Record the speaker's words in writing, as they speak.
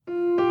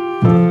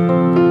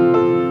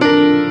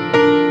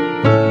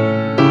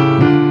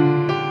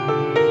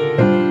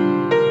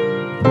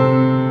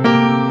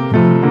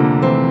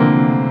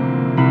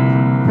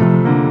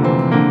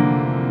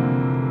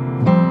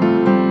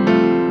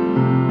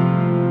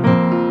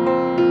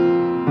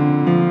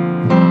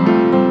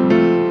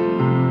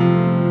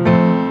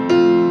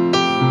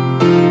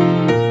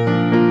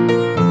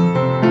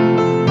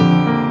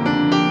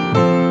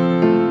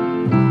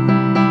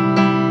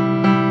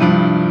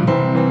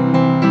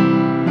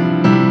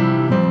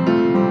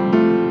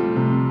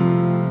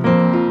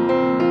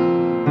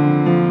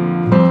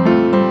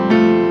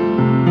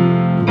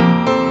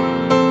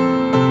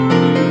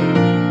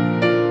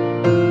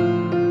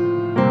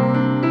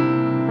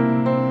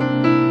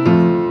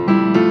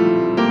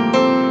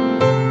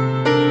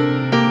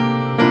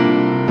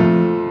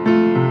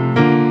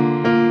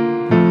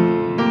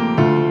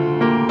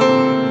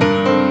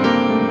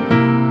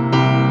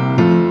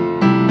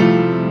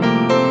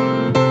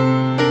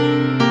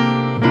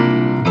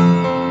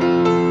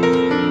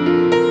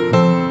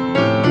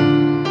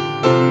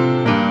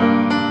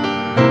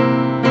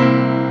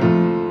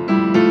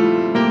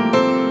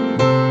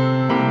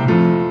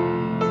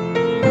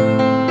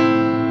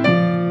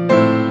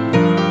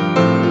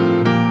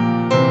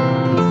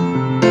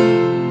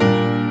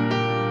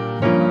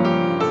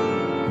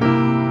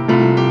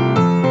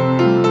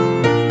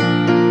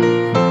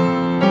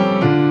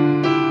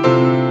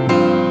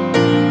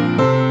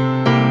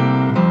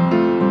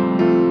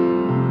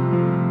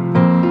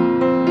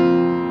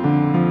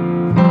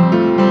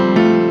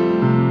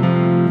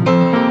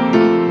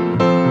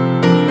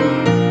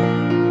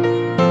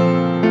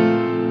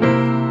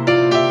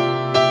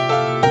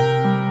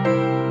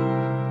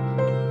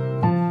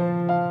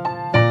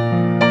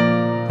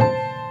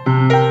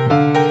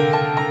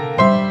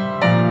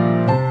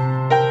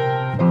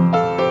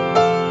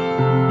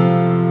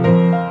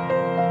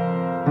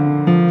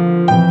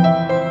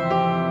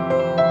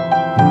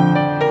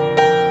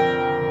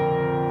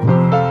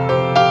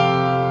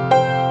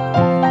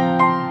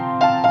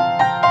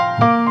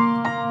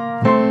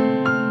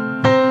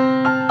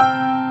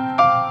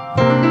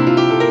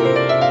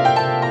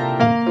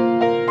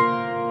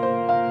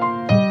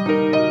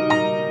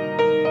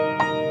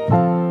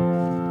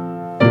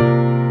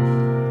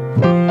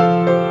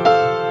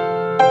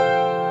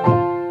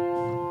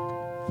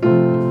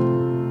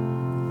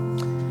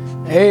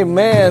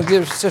Amen.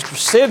 Give Sister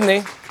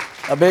Sydney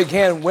a big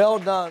hand. Well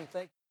done.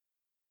 Thank you.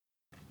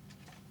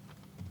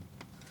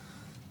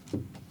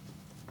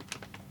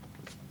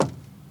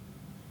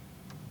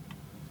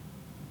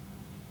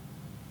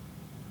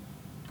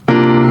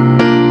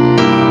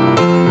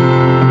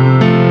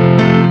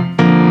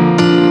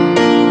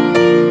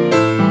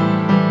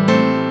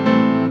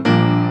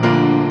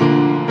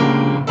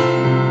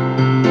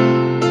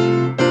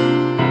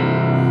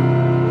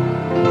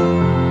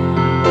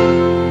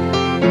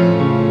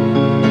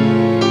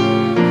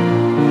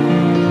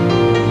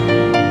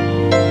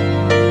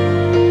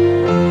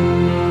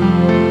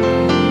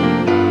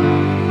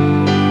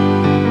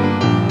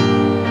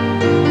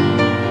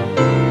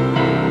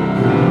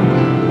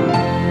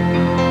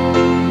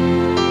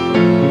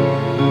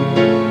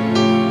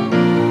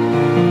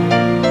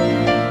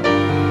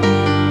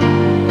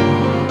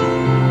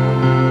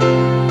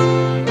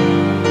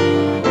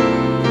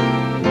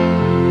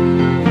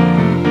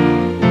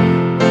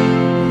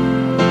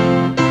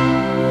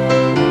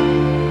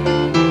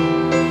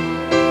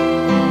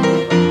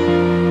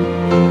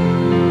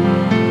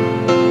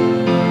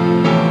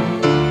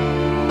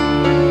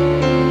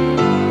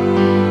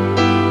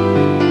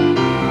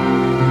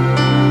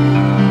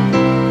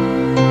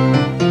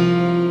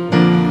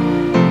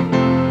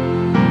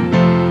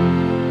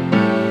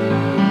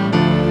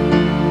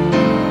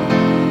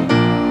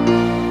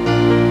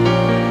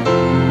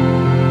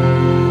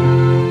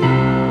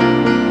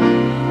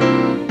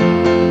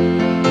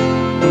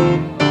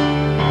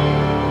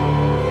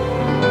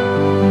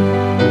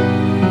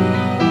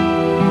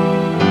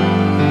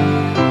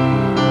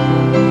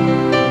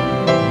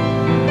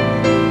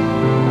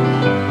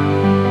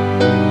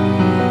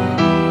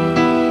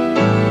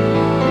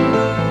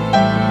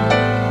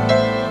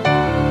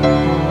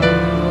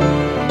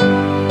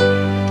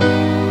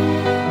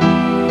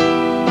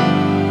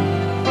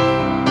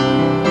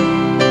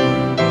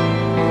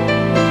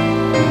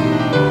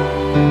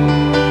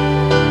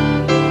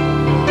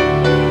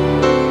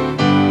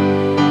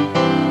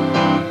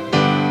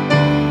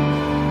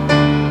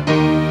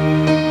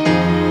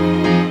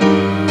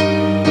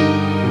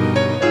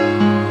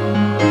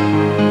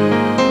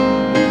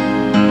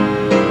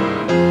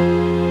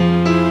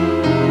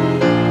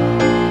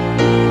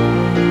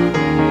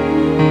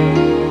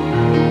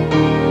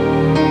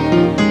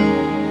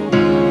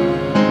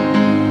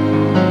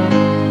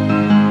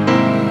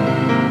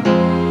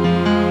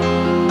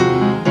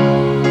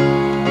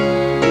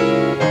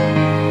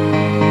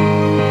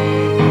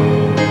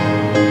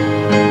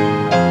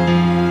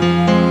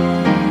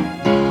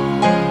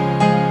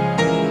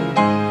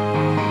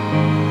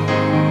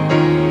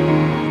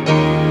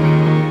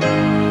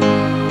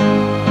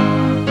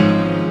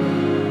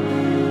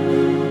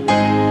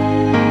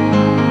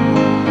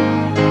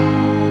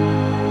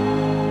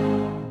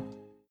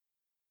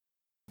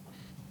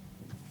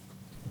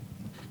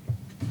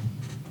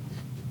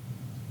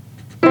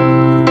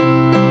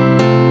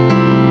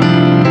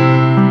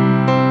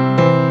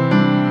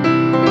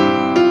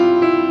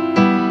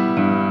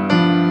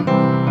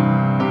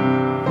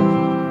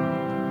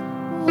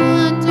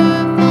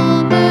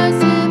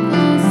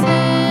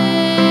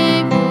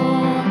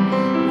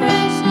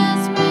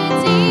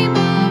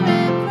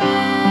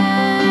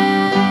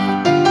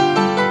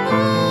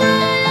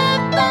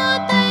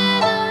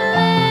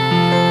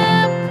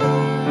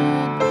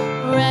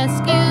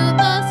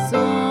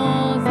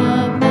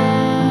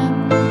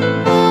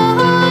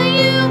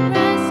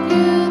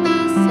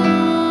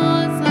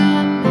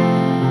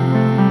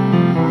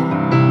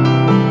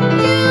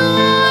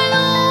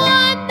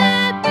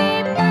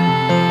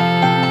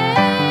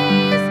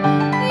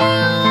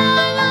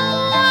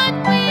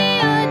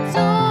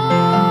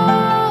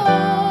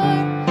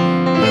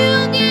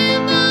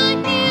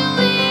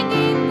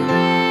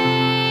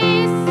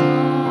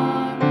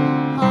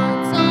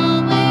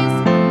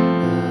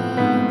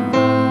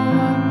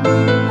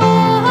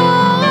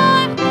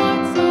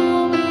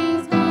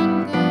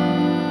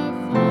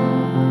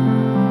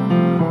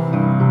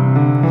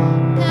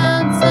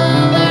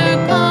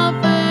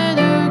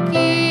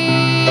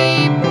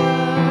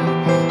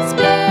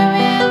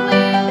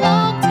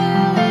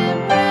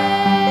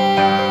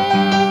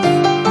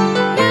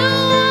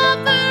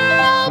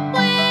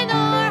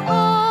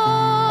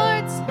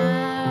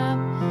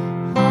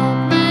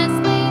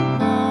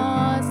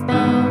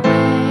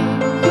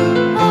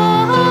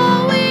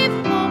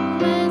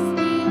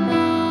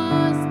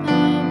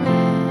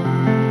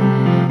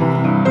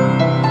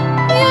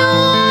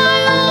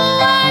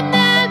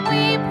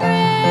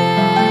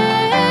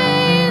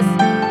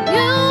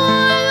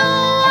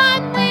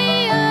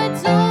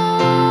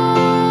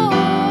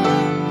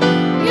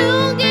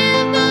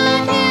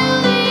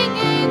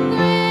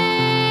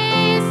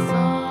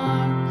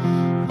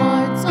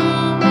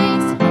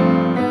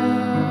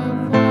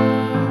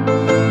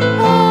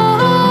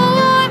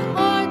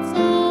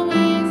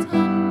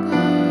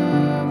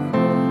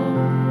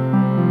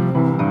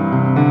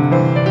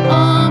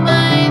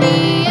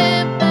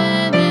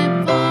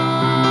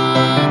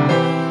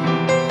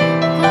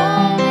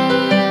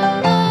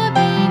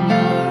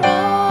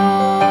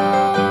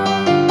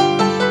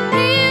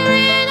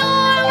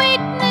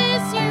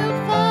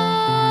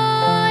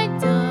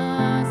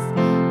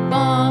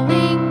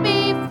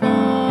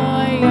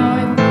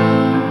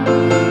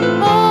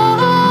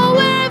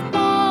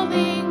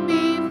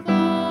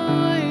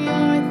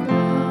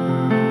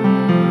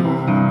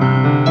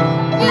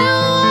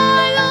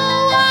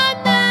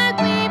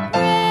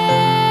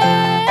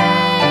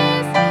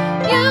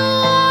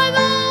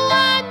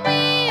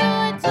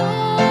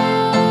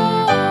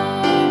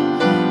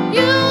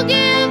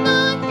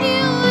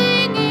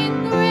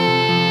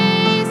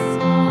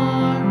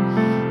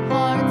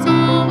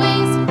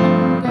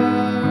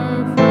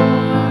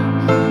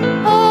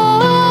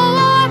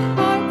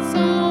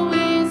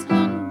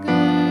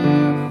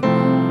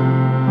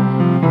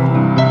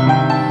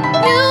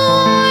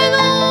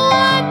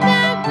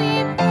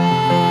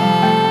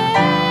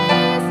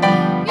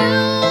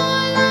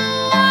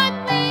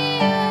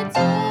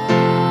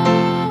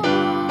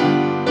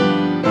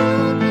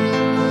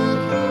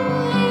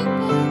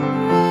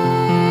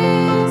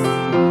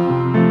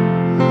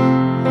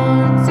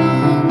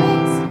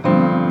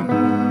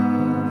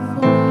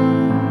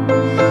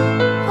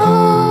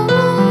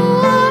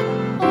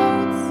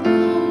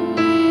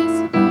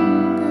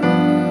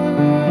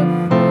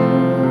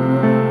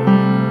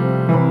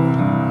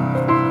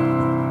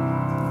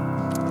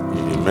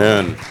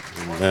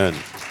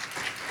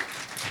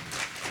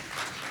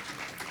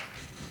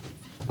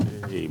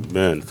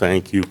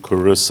 Thank you,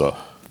 Carissa.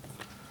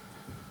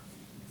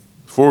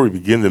 Before we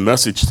begin the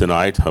message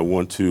tonight, I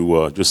want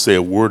to just say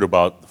a word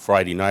about the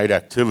Friday night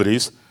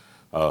activities.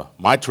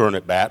 My turn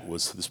at bat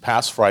was this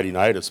past Friday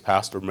night, as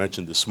Pastor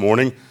mentioned this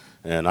morning,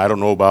 and I don't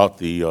know about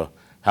the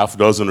half a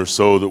dozen or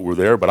so that were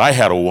there, but I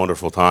had a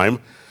wonderful time,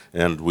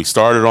 and we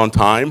started on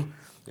time,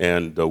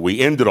 and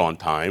we ended on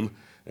time,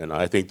 and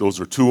I think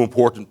those are two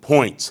important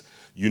points.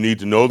 You need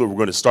to know that we're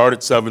going to start at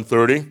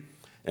 7:30,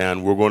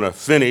 and we're going to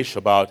finish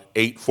about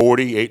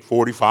 8:40,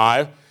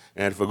 8:45,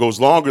 and if it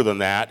goes longer than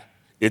that,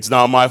 it's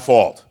not my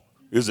fault,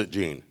 is it,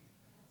 Jean?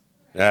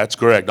 That's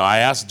correct. Now, I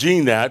asked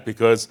Jean that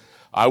because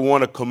I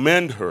want to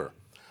commend her.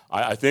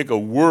 I think a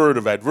word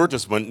of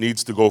advertisement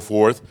needs to go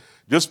forth.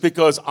 Just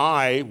because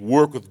I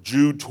work with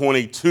Jude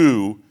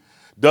 22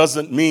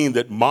 doesn't mean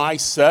that my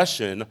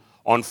session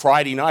on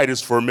Friday night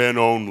is for men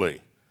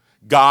only.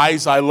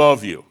 Guys, I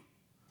love you.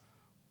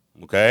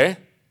 Okay?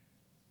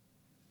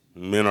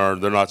 Men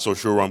they're not so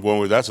sure where I'm going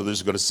with that, so they're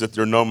just going to sit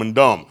there numb and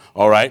dumb,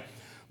 all right?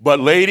 But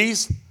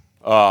ladies,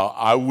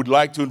 I would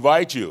like to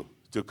invite you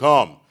to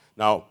come.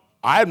 Now,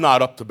 I'm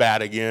not up to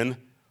bat again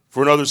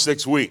for another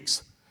 6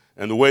 weeks.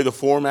 And the way the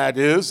format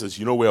is, as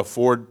you know, we have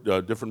 4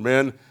 different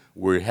men.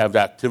 We have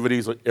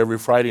activities every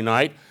Friday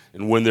night.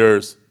 And when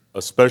there's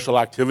a special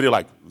activity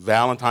like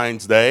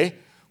Valentine's Day,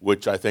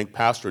 which I think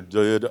Pastor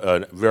did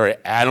a very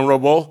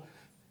admirable,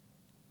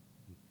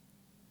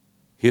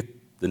 hit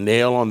the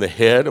nail on the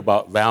head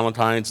about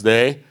Valentine's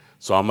Day.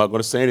 So I'm not going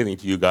to say anything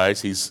to you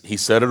guys. He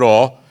said it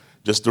all.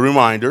 Just a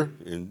reminder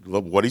in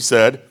what he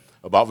said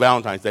about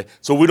Valentine's Day.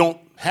 So we don't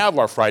have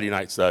our Friday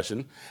night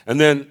session. And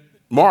then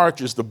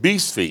March is the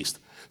Beast Feast.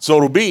 So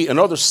it'll be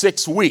another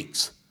 6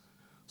 weeks.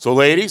 So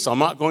ladies, I'm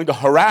not going to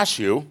harass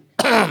you,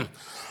 but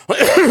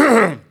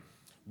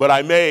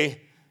I may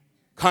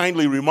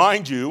kindly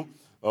remind you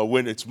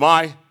when it's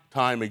my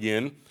time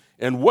again.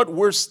 And what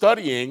we're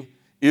studying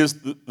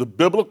is the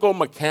biblical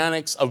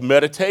mechanics of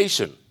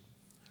meditation.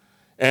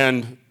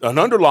 And an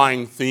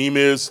underlying theme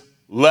is,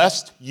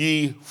 lest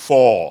ye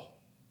fall.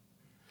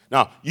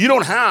 Now, you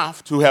don't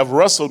have to have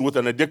wrestled with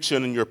an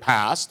addiction in your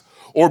past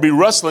or be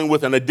wrestling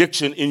with an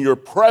addiction in your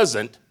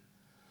present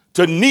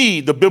to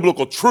need the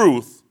biblical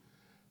truth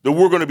that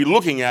we're going to be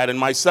looking at in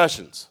my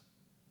sessions.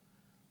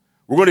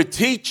 We're going to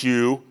teach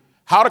you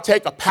how to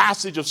take a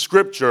passage of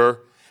Scripture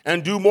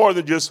and do more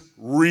than just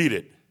read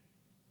it.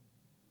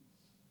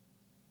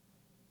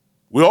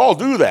 We all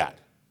do that.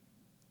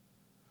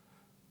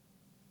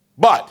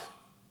 But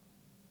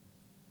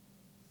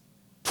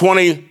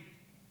 20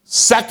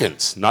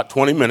 seconds, not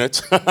 20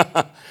 minutes,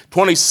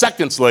 20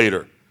 seconds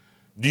later,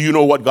 do you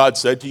know what God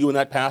said to you in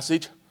that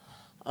passage?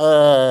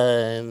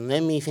 Let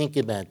me think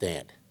about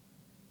that.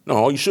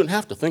 No, you shouldn't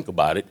have to think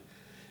about it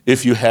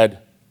if you had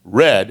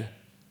read,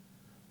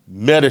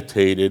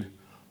 meditated,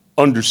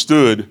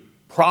 understood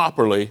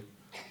properly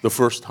the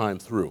first time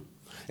through.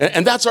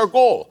 And that's our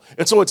goal.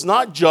 And so it's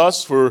not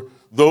just for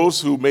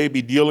those who may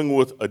be dealing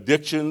with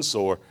addictions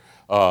or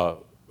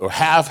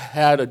have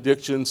had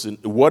addictions and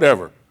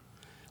whatever.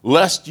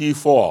 Lest ye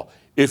fall.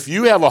 If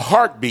you have a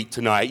heartbeat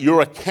tonight,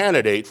 you're a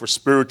candidate for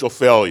spiritual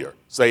failure.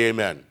 Say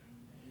amen.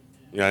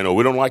 Yeah, I know,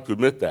 we don't like to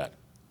admit that.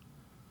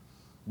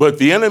 But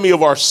the enemy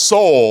of our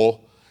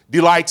soul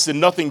delights in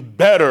nothing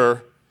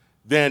better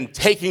than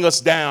taking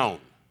us down.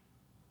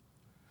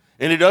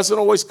 And it doesn't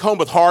always come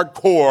with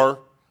hardcore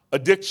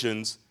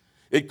addictions.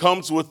 It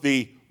comes with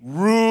the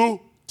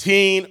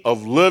routine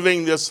of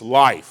living this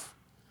life,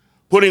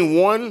 putting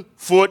one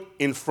foot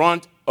in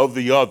front of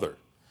the other.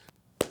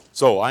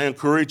 So I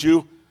encourage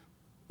you,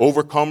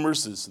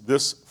 Overcomers is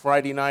this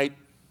Friday night,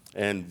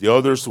 and the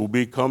others will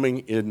be coming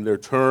in their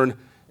turn.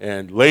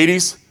 And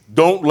ladies,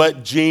 don't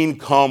let Jean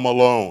come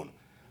alone.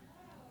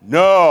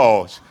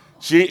 No,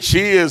 she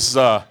is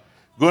going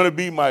to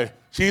be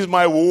she's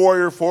my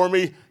warrior for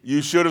me.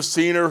 You should have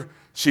seen her.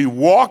 She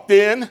walked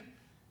in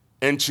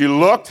and she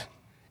looked,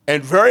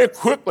 and very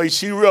quickly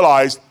she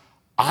realized,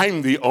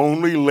 I'm the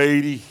only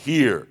lady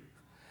here.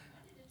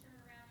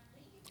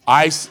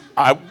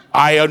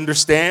 I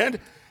understand,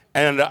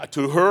 and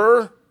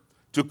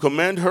to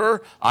commend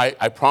her,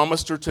 I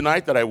promised her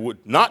tonight that I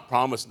would not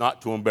promise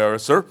not to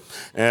embarrass her,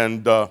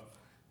 and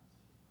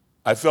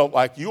I felt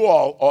like you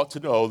all ought to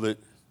know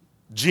that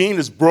Jean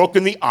has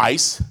broken the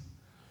ice,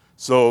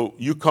 so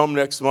you come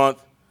next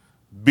month,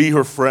 be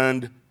her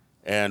friend,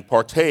 and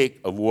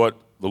partake of what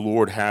the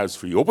Lord has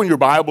for you. Open your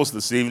Bibles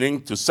this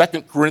evening to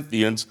 2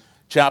 Corinthians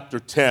chapter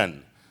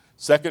 10.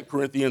 2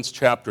 Corinthians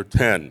chapter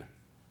 10.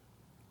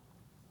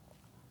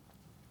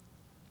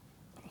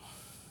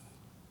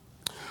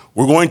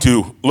 We're going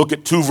to look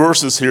at 2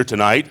 verses here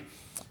tonight,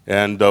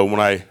 and when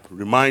I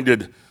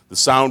reminded the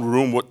sound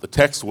room what the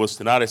text was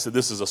tonight, I said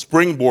this is a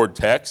springboard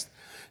text.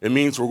 It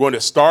means we're going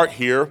to start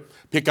here,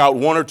 pick out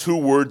 1 or 2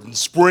 words, and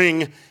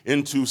spring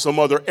into some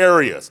other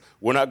areas.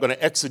 We're not going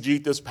to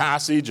exegete this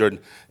passage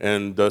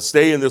and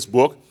stay in this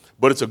book,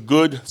 but it's a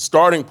good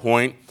starting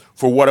point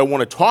for what I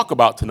want to talk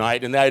about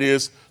tonight, and that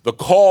is the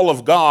call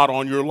of God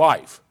on your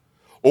life,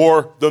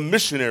 or the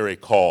missionary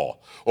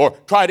call, or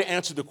try to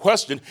answer the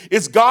question,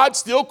 is God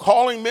still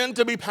calling men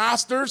to be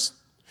pastors?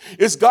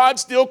 Is God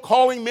still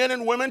calling men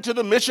and women to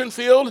the mission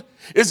field?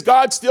 Is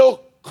God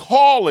still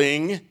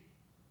calling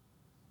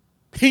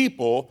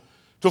people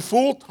to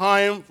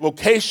full-time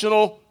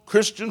vocational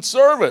Christian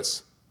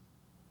service?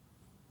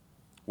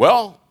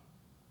 Well,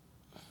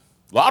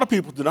 a lot of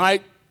people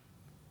tonight,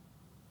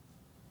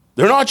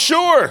 they're not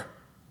sure.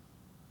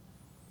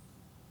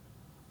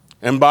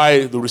 And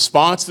by the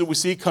response that we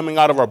see coming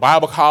out of our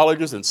Bible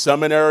colleges and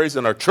seminaries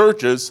and our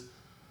churches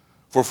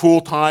for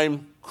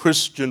full-time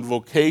Christian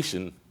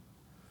vocation,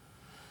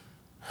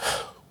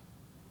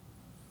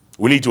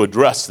 we need to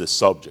address this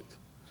subject.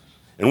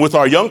 And with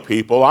our young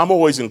people, I'm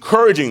always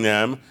encouraging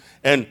them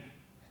and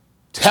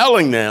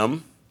telling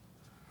them,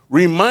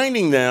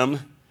 reminding them,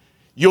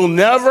 you'll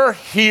never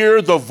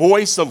hear the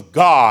voice of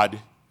God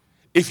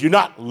if you're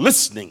not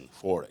listening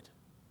for it.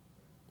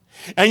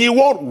 And you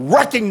won't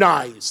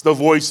recognize the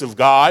voice of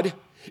God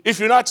if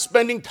you're not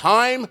spending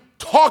time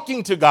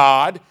talking to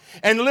God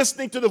and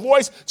listening to the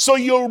voice, so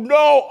you'll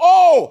know,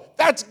 oh,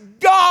 that's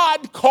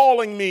God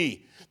calling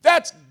me.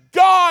 That's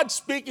God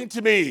speaking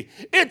to me.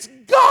 It's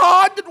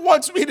God that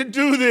wants me to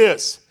do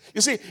this.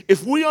 You see,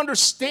 if we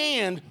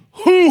understand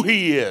who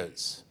He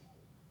is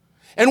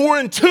and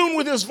we're in tune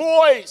with His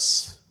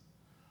voice,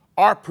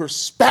 our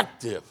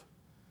perspective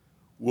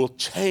will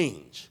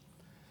change,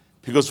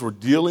 because we're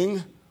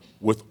dealing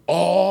with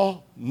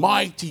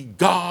Almighty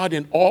God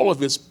in all of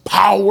His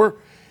power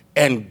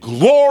and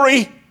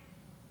glory,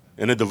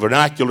 and in the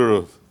vernacular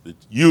of the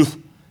youth,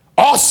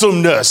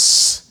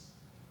 awesomeness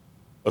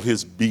of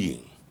His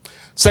being.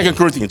 2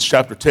 Corinthians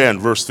chapter 10,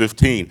 verse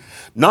 15,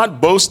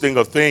 not boasting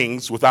of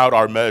things without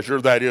our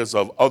measure, that is,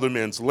 of other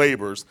men's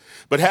labors,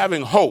 but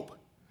having hope,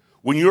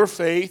 when your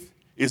faith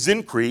is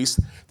increased,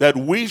 that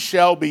we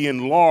shall be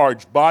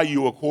enlarged by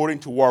you according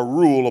to our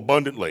rule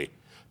abundantly,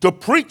 to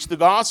preach the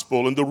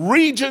gospel in the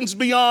regions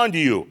beyond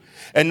you,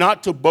 and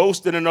not to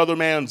boast in another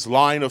man's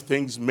line of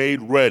things made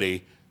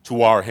ready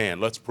to our hand.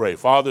 Let's pray.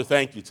 Father,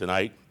 thank you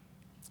tonight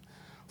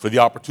for the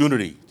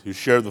opportunity to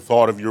share the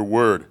thought of your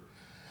word.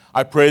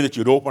 I pray that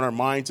you'd open our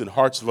minds and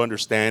hearts of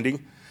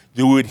understanding,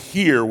 that we would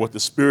hear what the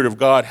Spirit of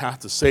God hath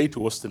to say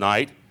to us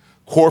tonight,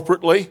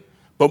 corporately,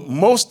 but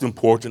most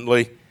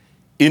importantly,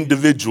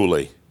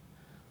 individually.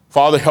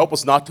 Father, help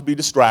us not to be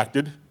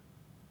distracted.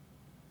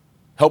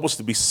 Help us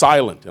to be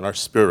silent in our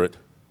spirit.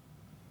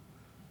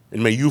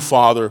 And may you,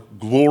 Father,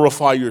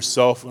 glorify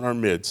yourself in our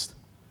midst.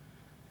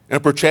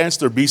 And perchance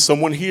there be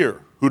someone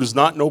here who does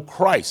not know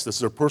Christ as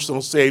their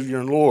personal Savior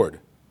and Lord.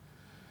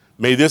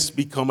 May this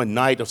become a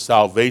night of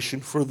salvation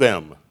for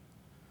them.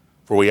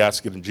 For we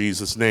ask it in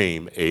Jesus'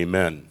 name,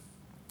 amen.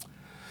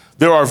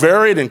 There are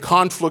varied and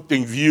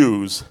conflicting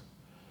views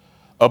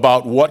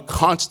about what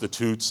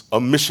constitutes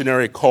a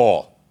missionary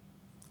call.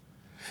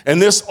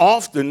 And this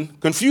often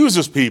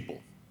confuses people,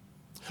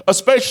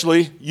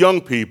 especially young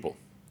people.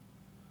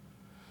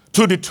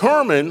 To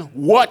determine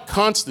what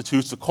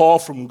constitutes a call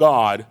from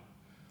God,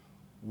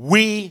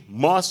 we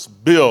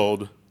must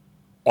build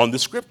on the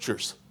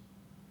Scriptures.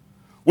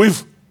 We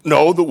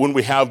know that when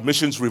we have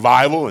missions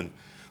revival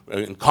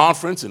and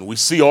conference, and we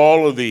see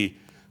all of the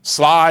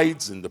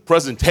slides and the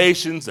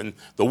presentations and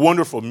the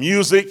wonderful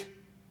music,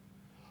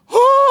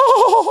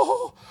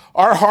 oh,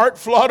 our heart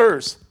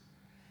flutters.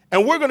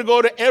 And we're going to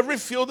go to every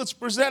field that's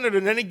presented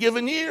in any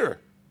given year.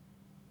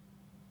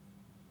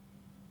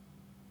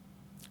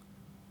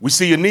 We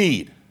see a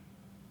need.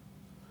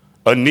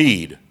 A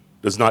need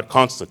does not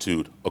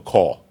constitute a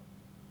call.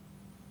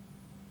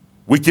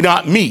 We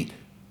cannot meet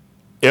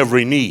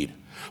every need,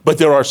 but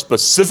there are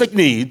specific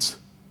needs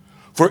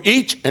for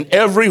each and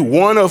every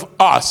one of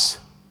us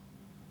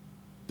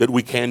that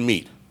we can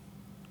meet.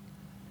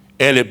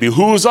 And it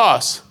behooves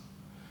us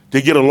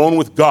to get alone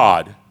with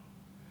God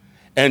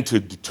and to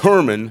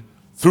determine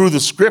through the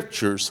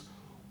Scriptures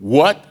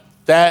what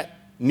that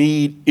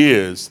need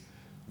is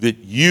that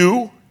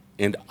you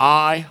and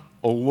I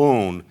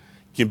alone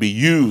can be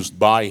used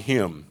by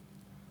Him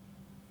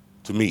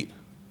to meet.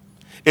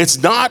 It's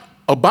not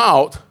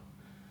about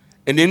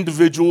an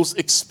individual's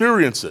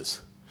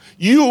experiences.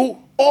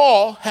 You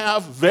all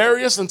have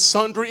various and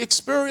sundry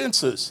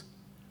experiences.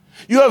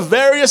 You have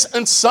various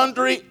and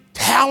sundry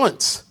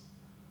talents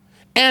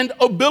and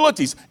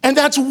abilities, and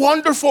that's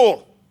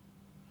wonderful.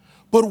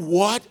 But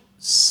what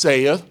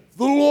saith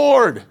the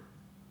Lord?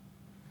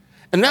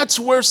 And that's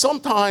where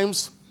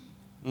sometimes,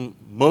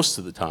 most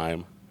of the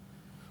time,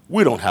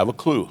 we don't have a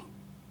clue.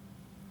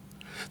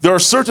 There are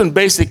certain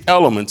basic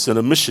elements in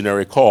a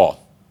missionary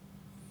call,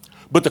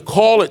 but the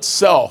call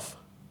itself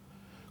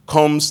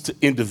comes to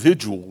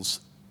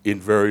individuals in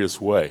various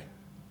ways.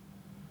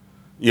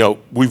 You know,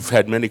 we've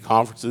had many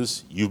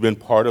conferences. You've been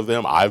part of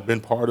them. I've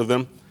been part of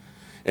them.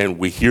 And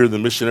we hear the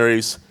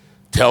missionaries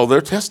tell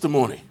their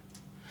testimony.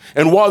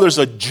 And while there's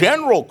a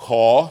general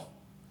call,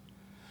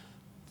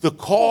 the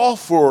call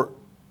for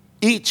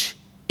each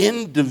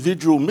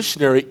individual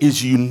missionary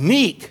is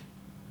unique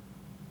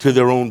to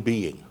their own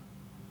being.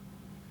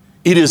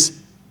 It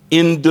is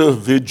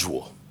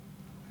individual.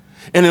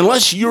 And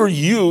unless you're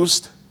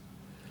used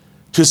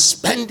to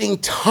spending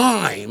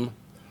time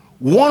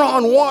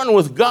one-on-one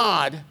with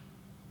God,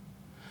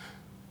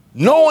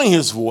 knowing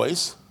his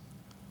voice,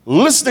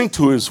 listening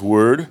to his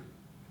word,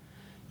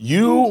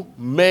 you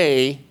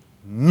may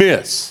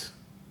miss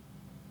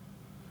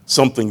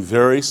something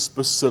very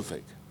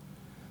specific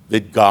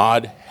that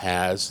God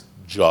has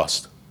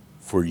just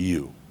for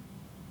you.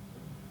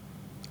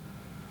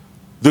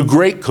 The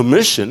Great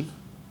Commission,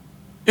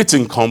 it's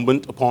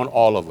incumbent upon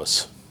all of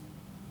us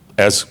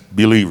as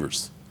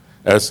believers,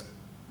 as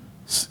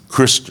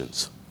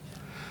Christians.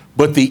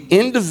 But the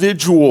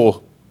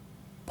individual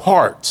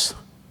parts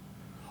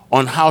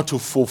on how to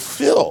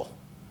fulfill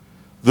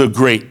the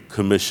Great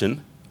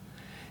Commission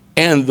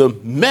and the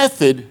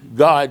method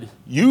God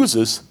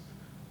uses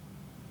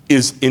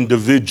is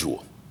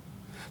individual.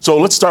 So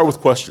let's start with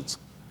questions.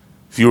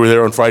 If you were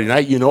there on Friday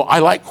night, you know I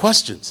like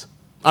questions.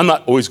 I'm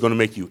not always going to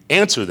make you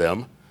answer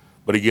them,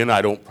 but again,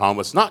 I don't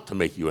promise not to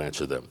make you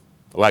answer them.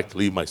 I like to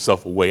leave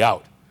myself a way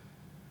out.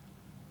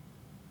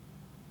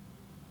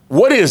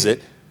 What is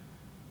it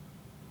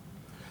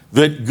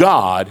that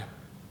God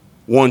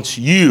wants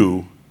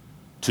you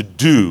to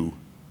do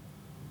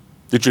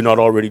that you're not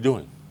already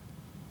doing?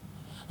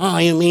 Oh,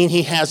 you mean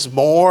he has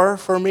more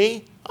for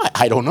me?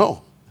 I don't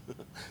know.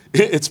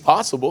 It's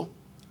possible.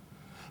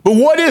 But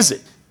what is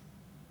it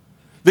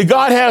that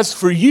God has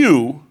for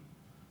you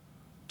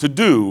to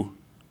do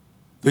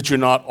that you're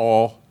not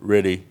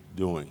already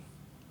doing?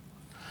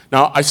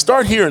 Now, I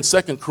start here in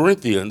 2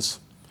 Corinthians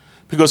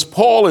because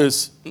Paul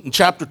is in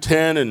chapter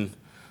 10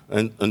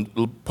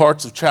 and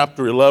parts of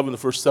chapter 11, the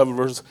first 7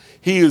 verses,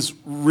 he is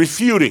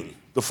refuting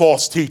the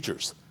false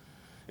teachers.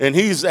 And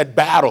he's at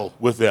battle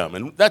with them.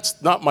 And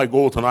that's not my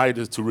goal tonight,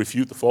 is to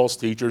refute the false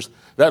teachers.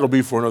 That'll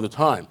be for another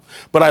time.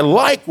 But I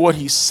like what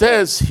he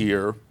says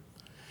here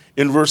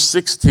in verse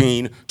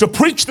 16, to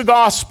preach the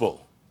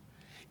gospel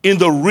in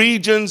the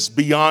regions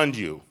beyond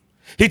you.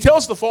 He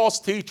tells the false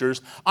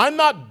teachers, I'm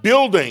not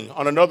building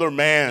on another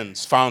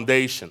man's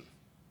foundation.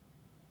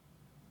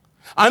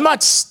 I'm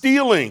not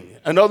stealing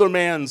another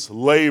man's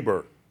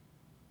labor.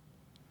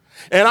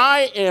 And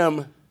I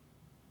am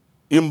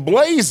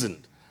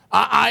emblazoned.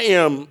 I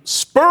am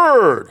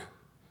spurred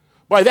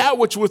by that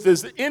which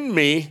is in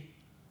me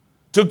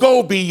to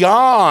go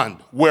beyond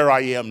where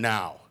I am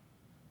now,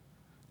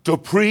 to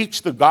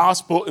preach the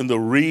gospel in the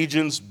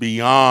regions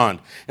beyond.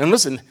 And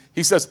listen,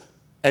 he says,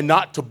 and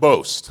not to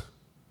boast.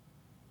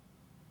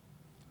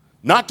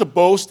 Not to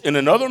boast in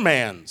another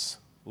man's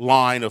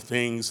line of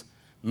things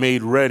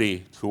made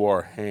ready to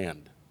our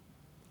hand.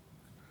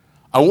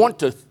 I want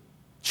to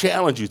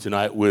challenge you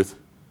tonight with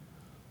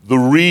the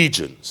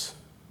regions.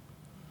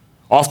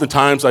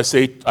 Oftentimes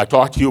I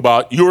talk to you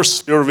about your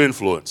sphere of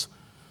influence.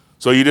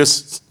 So you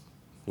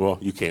don't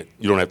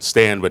have to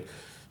stand, but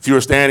if you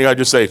were standing, I'd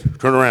just say,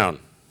 turn around.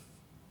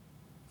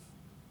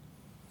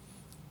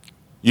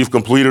 You've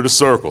completed a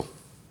circle.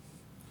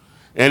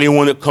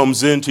 Anyone that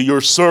comes into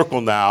your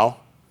circle now,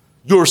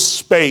 your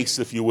space,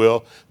 if you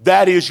will,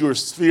 that is your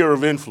sphere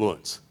of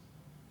influence.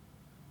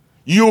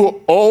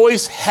 You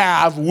always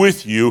have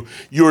with you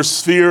your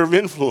sphere of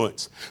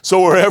influence.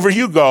 So wherever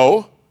you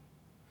go,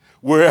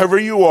 wherever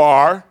you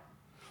are,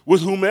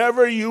 with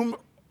whomever you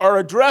are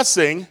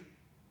addressing,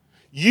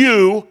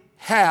 you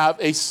have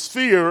a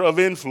sphere of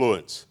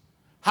influence.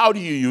 How do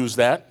you use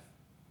that?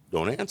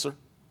 Don't answer.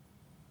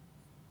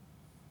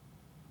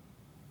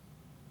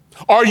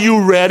 Are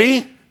you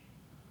ready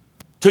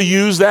to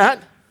use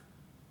that?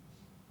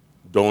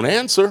 Don't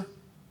answer.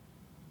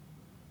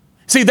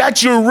 See,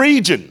 that's your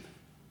region.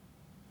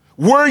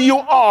 Where you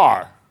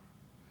are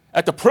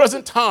at the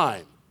present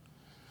time,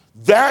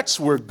 that's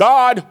where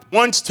God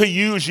wants to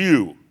use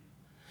you.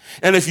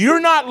 And if you're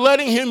not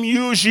letting him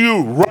use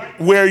you right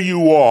where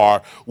you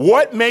are,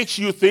 what makes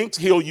you think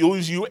he'll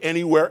use you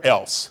anywhere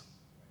else?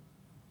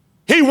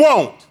 He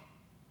won't.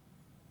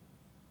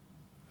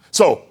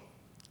 So,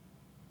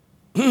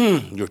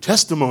 your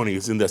testimony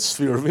is in that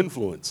sphere of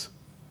influence.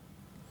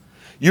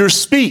 Your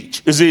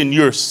speech is in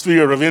your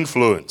sphere of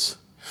influence.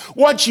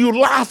 What you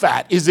laugh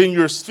at is in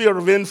your sphere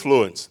of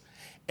influence.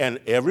 And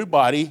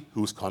everybody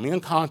who's coming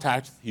in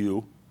contact with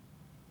you,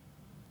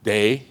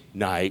 day,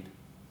 night,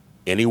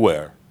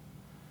 anywhere,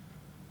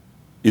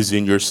 is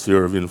in your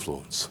sphere of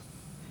influence.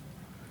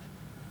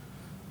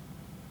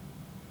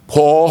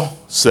 Paul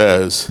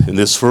says in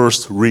this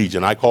first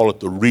region, I call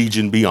it the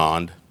region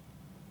beyond,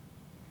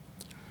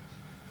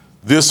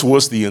 this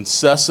was the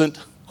incessant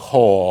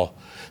call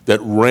that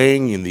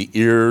rang in the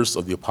ears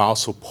of the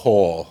Apostle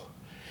Paul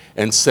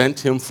and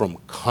sent him from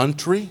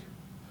country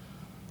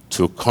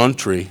to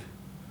country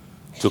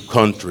to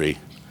country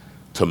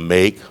to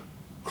make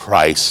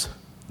Christ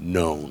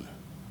known.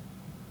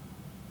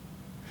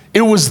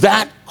 It was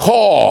that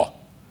call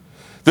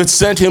that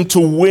sent him to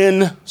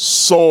win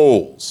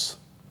souls,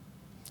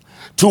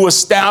 to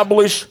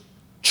establish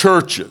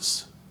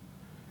churches.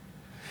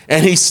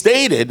 And he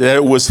stated that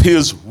it was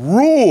his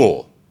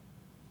rule,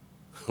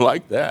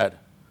 like that,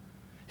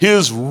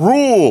 his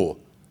rule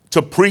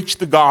to preach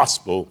the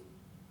gospel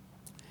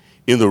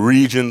in the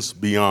regions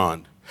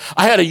beyond.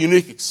 I had a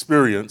unique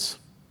experience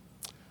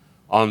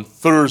on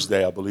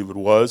Thursday, I believe it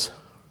was.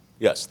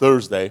 Yes,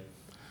 Thursday.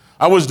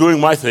 I was doing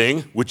my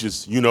thing, which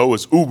is,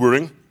 is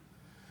Ubering.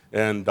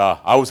 And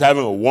I was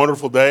having a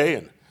wonderful day,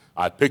 and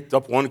I picked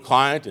up one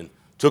client and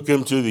took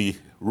him to the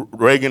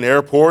Reagan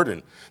Airport.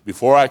 And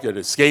before I could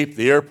escape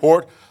the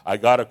airport, I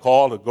got a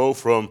call to go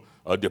from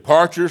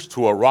departures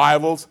to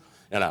arrivals.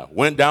 And I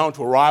went down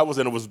to arrivals,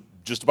 and it was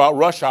just about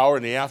rush hour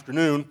in the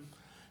afternoon.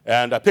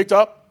 And I picked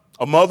up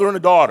a mother and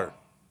a daughter.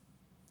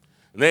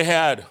 And they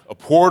had a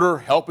porter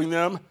helping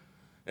them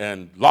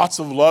and lots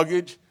of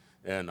luggage.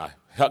 And I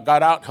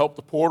got out and helped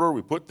the porter.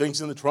 We put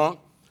things in the trunk.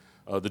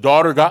 The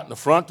daughter got in the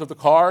front of the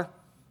car,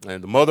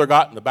 and the mother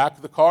got in the back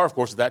of the car. Of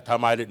course, at that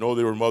time, I didn't know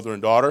they were mother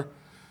and daughter.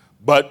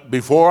 But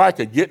before I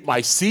could get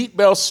my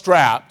seatbelt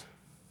strapped,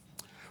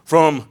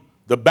 from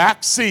the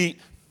back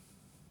seat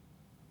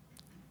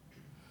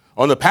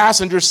on the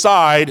passenger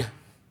side,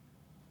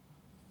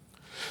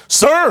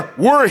 "Sir,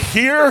 we're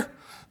here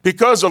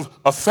because of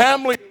a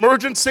family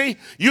emergency.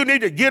 You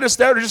need to get us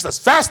there just as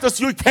fast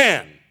as you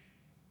can."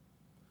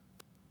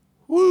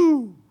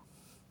 Woo!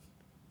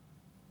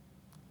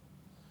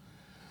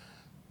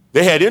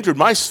 They had entered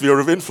my sphere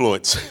of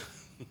influence.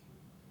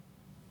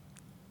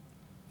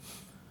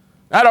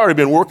 I'd already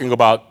been working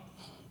about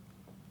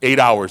 8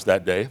 hours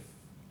that day.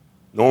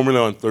 Normally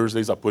on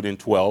Thursdays I put in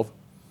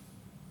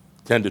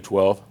 10 to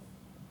 12.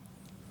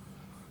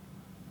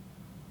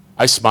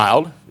 I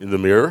smiled in the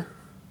mirror,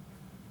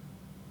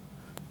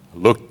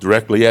 looked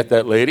directly at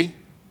that lady,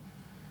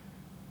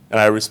 and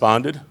I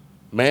responded,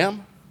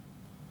 "Ma'am,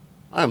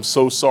 I am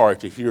so sorry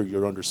to hear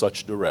you're under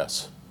such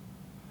duress.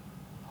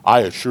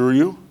 I assure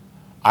you,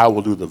 I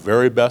will do the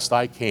very best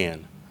I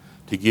can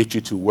to get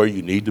you to where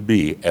you need to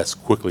be as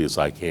quickly as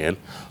I can.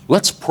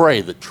 Let's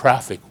pray that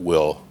traffic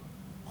will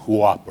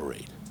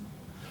cooperate."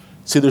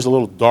 See, there's a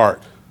little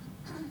dart.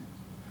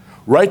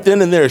 Right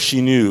then and there,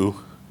 she knew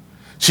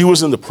she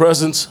was in the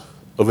presence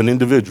of an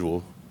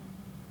individual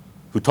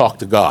who talked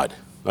to God.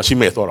 Now, she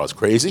may have thought I was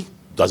crazy.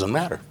 Doesn't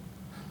matter.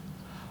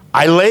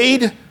 I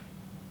laid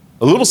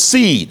a little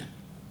seed.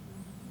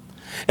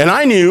 And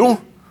I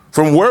knew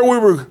from where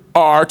we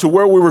are to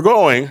where we were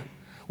going,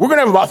 we're going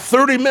to have about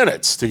 30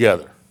 minutes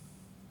together.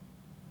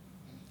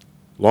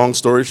 Long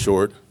story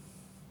short,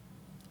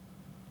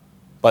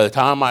 by the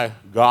time I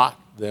got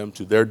them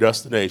to their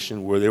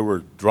destination, where they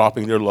were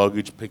dropping their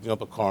luggage, picking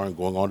up a car, and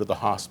going on to the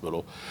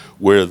hospital,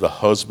 where the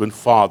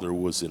father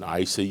was in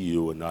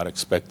ICU and not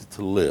expected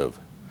to live,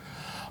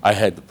 I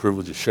had the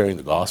privilege of sharing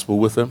the gospel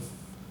with them,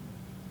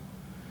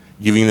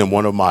 giving them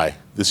one of my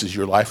 "This Is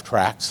Your Life"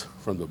 tracts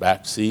from the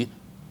back seat,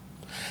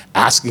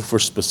 asking for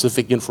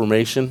specific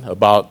information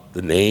about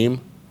the name,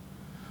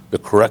 the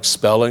correct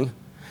spelling,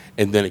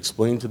 and then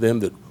explain to them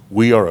that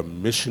we are a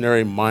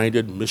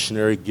missionary-minded,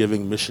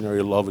 missionary-giving,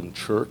 missionary-loving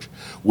church.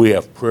 We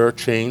have prayer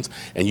chains,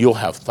 and you'll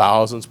have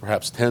thousands,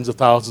 perhaps tens of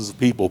thousands of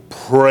people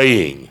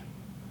praying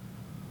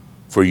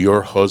for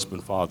your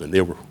husband, father. And they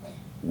were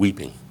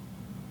weeping.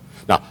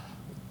 Now,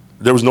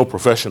 there was no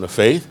profession of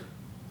faith,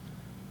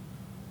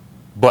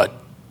 but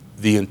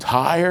the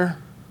entire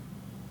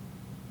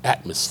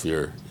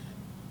atmosphere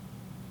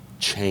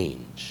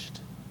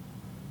changed.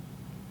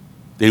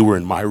 They were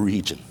in my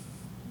region.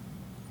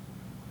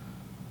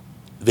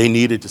 They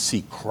needed to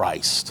see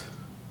Christ,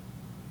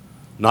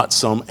 not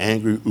some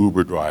angry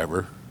Uber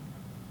driver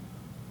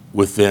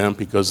with them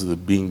because of the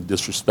being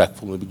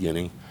disrespectful in the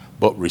beginning,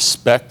 but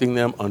respecting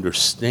them,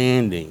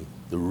 understanding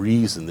the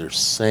reason they're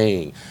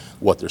saying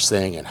what they're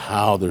saying and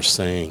how they're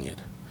saying it,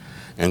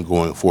 and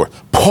going forth.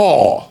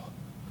 Paul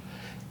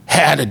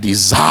had a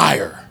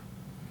desire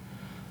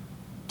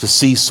to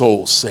see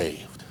souls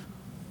saved,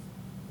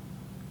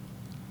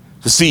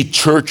 to see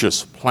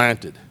churches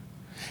planted,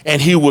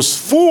 and he was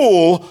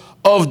full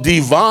of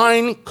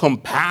divine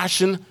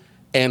compassion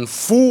and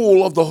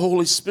full of the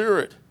Holy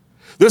Spirit.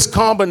 This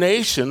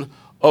combination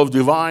of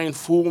divine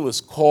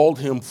fullness called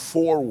him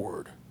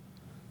forward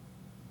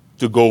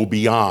to go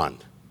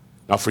beyond.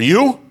 Now, for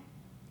you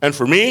and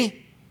for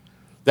me,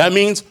 that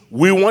means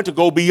we want to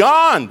go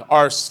beyond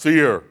our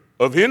sphere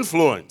of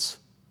influence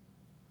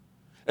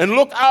and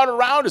look out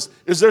around us.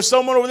 Is there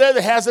someone over there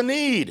that has a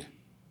need?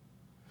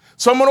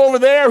 Someone over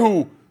there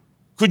who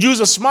could use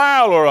a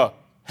smile or a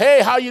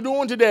 "Hey, how you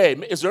doing today?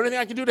 Is there anything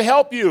I can do to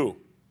help you?"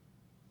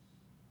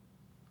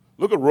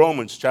 Look at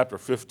Romans chapter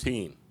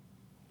 15.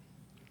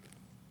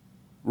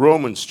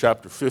 Romans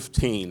chapter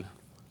 15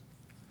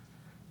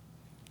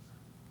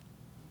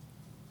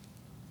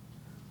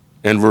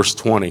 and verse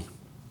 20.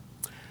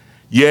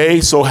 "Yea,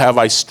 so have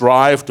I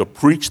strived to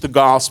preach the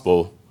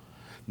gospel,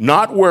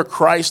 not where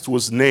Christ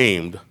was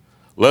named,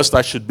 lest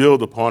I should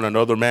build upon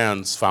another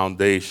man's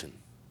foundation."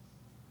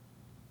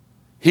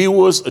 He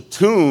was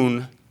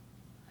attuned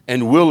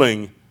and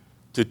willing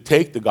to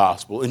take the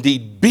gospel,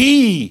 indeed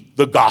be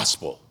the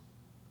gospel,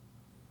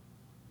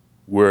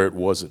 where it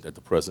wasn't at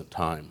the present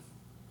time.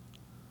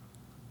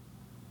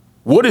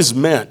 What is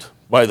meant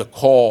by the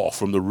call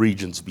from the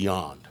regions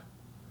beyond?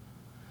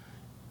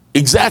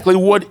 Exactly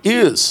what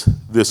is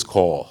this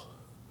call?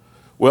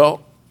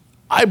 Well,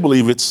 I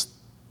believe it's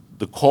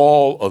the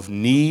call of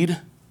need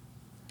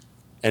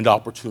and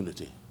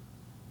opportunity.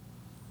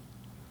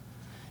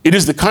 It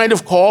is the kind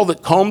of call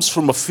that comes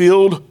from a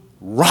field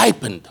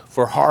ripened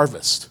for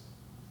harvest.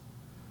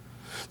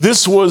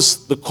 This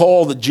was the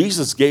call that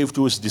Jesus gave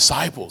to his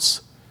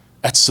disciples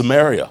at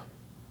Samaria.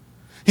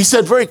 He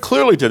said very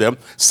clearly to them,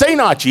 "Say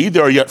not ye,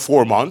 there are yet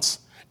 4 months,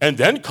 and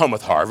then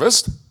cometh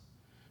harvest.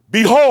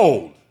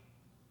 Behold,"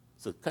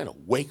 so kind of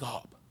wake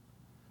up.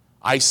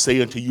 "I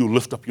say unto you,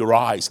 lift up your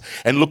eyes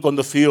and look on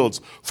the fields,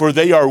 for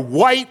they are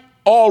white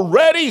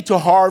already to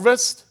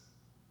harvest."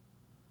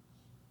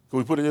 Can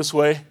we put it this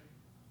way?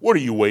 What are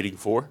you waiting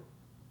for?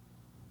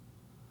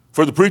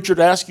 For the preacher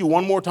to ask you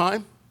one more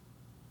time?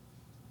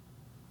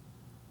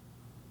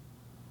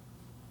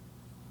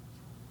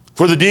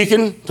 For the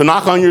deacon to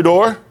knock on your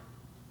door?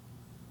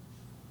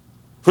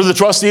 For the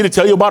trustee to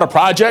tell you about a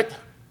project?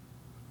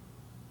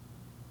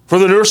 For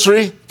the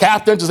nursery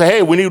captain to say,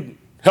 "Hey, we need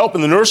help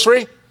in the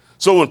nursery."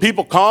 So when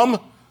people come,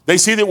 they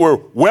see that we're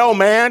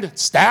well-manned,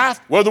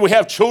 staffed, whether we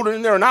have children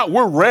in there or not,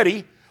 we're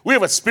ready. We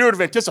have a spirit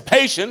of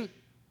anticipation.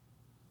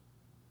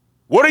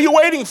 What are you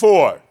waiting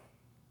for?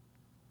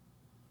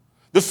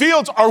 The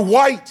fields are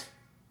white.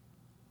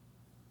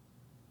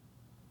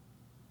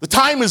 The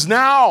time is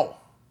now.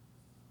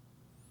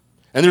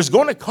 And there's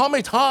going to come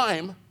a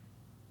time,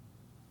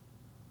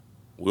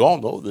 we all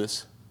know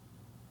this,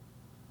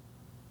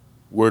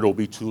 where it'll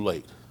be too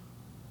late.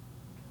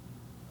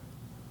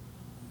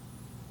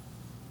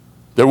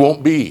 There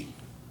won't be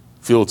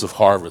fields of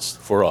harvest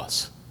for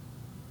us.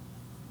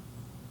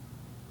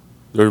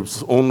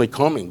 There's only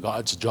coming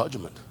God's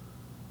judgment.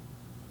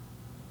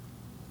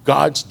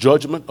 God's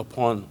judgment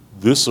upon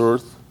this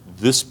earth,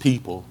 this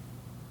people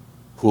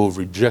who have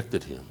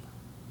rejected him.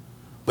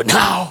 But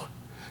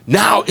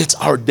now it's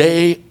our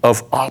day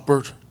of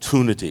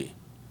opportunity.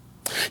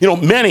 You know,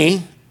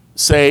 many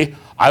say,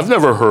 "I've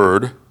never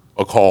heard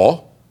a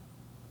call."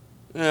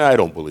 I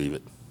don't believe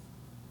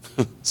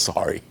it.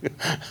 Sorry.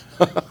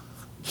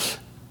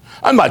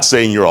 I'm not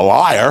saying you're a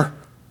liar,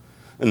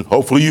 and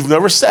hopefully you've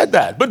never said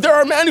that. But there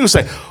are many who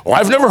say, "Oh,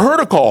 I've never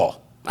heard a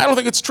call." I don't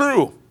think it's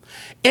true.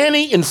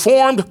 Any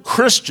informed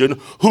Christian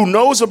who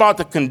knows about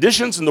the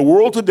conditions in the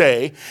world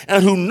today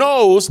and who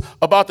knows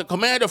about the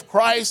command of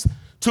Christ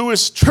to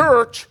his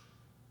church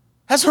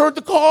has heard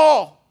the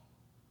call.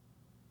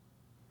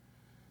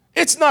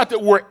 It's not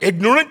that we're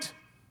ignorant.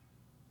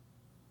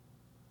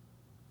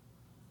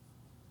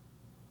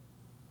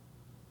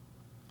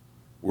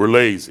 We're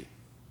lazy.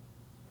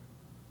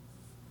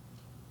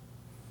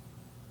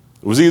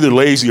 It was either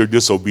lazy or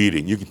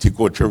disobedient. You can take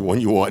whichever one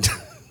you want.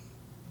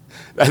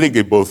 I think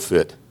they both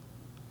fit.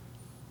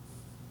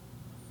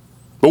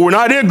 But we're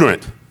not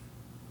ignorant.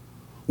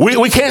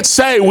 We can't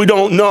say we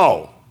don't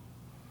know.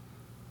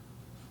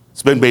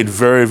 It's been made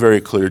very, very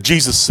clear.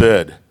 Jesus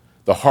said,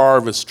 "The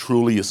harvest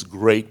truly is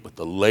great, but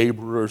the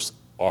laborers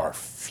are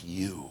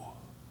few."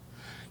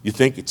 You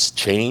think it's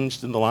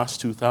changed in the last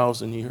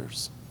 2,000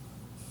 years?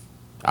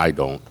 I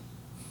don't.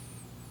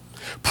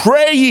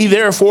 "Pray ye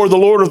therefore the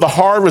Lord of the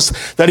harvest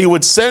that he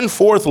would send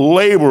forth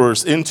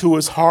laborers into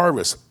his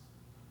harvest.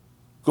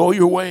 Go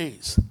your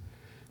ways.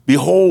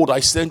 Behold, I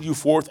send you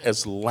forth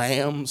as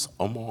lambs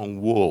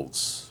among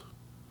wolves."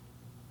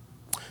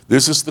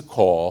 This is the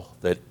call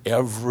that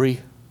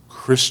every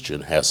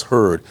Christian has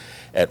heard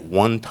at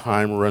one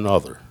time or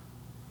another.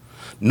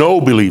 No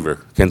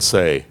believer can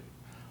say,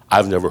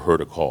 "I've never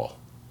heard a call."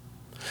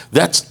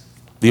 That's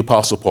the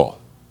Apostle Paul.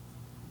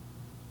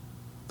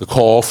 The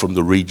call from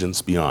the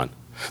regions beyond.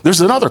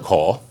 There's another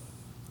call,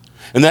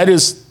 and that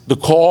is the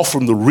call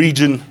from the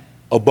region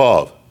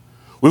above.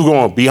 We're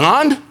going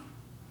beyond.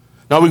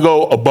 Now we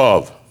go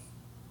above.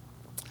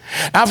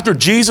 After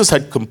Jesus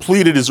had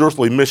completed his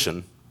earthly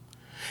mission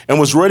and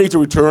was ready to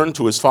return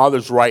to his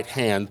Father's right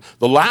hand,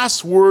 the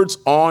last words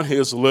on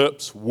his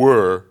lips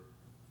were,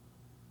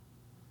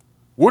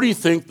 where do you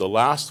think the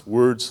last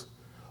words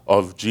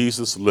of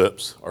Jesus'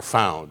 lips are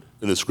found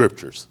in the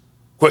scriptures?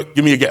 Quick,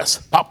 give me a guess.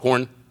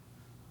 Popcorn.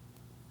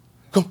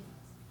 Come.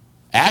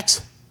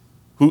 Acts?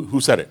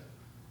 Who said it?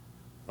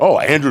 Oh,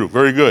 Andrew,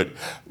 very good.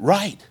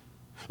 Right.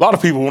 A lot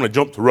of people want to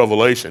jump to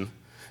Revelation.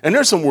 And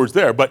there's some words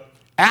there, but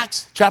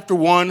Acts chapter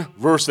 1,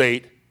 verse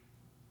 8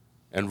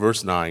 and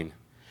verse 9.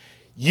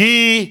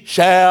 "Ye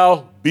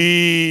shall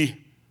be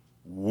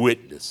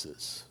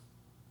witnesses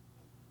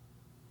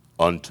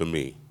unto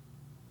me."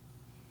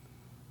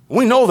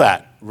 We know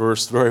that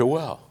verse very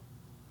well.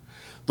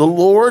 The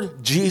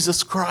Lord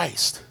Jesus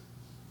Christ,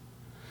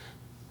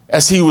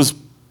 as he was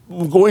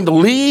going to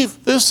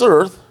leave this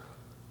earth,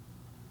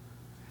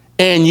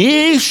 "And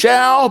ye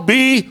shall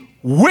be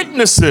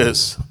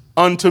witnesses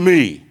unto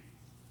me."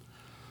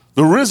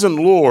 The risen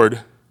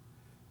Lord,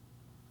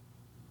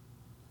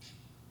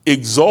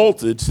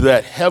 exalted to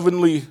that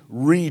heavenly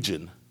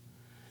region,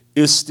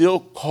 is still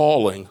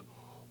calling,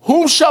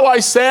 "Whom shall I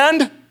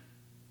send?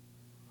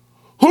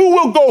 Who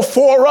will go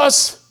for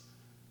us?"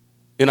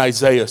 In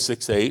Isaiah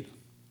 6:8.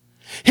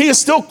 He is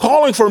still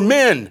calling for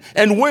men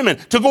and women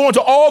to go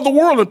into all the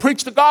world and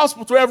preach the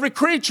gospel to every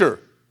creature.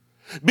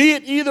 be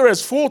it either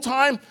as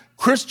full-time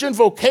Christian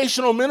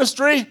vocational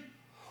ministry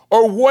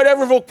or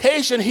whatever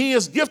vocation he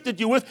has gifted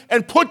you with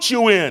and put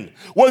you in,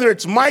 whether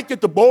it's Mike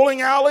at the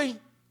bowling alley,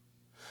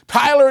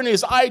 Tyler in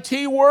his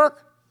IT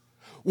work,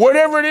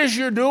 whatever it is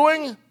you're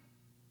doing,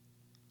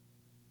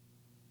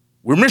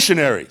 we're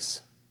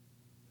missionaries.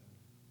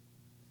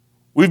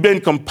 We've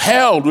been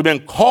compelled, we've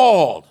been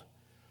called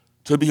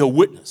to be a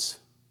witness.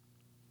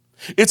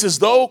 It's as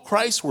though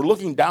Christ were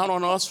looking down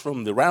on us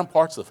from the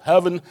ramparts of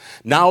heaven,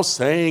 now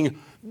saying,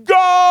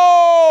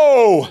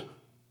 go!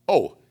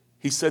 Oh,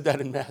 he said that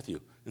in Matthew,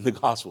 in the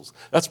Gospels.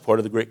 That's part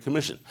of the Great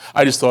Commission.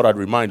 I just thought I'd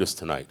remind us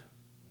tonight.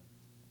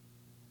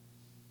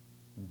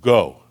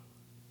 Go.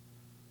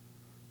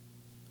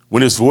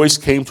 When his voice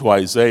came to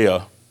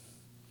Isaiah,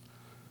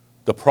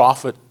 the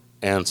prophet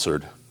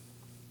answered,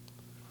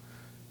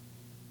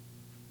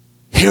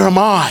 here am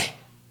I.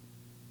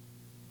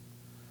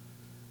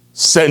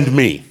 Send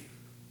me.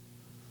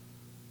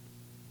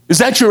 Is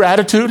that your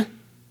attitude?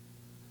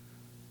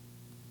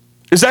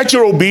 Is that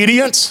your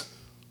obedience?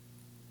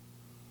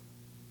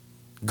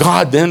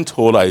 God then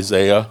told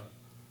Isaiah,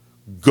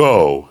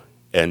 go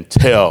and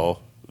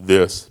tell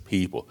this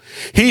people.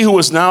 He who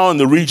is now in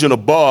the region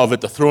above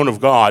at the throne of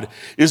God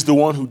is the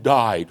one who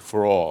died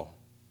for all.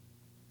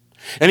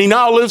 And he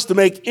now lives to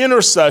make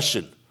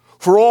intercession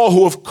for all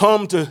who have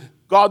come to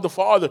God the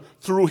Father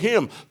through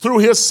him, through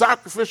his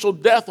sacrificial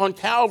death on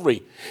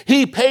Calvary.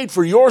 He paid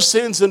for your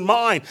sins and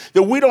mine,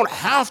 that we don't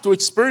have to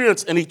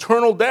experience an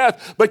eternal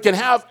death, but can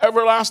have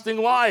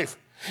everlasting life.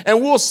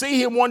 And we'll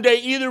see him one day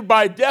either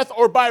by death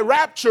or by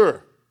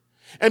rapture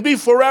and be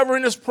forever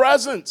in his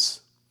presence.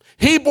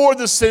 He bore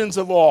the sins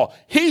of all.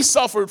 He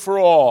suffered for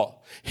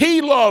all. He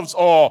loves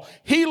all.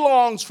 He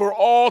longs for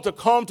all to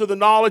come to the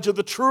knowledge of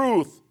the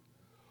truth.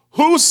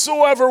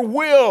 Whosoever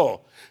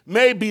will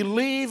may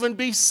believe and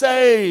be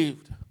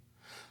saved.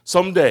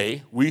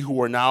 Someday, we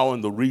who are now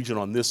in the region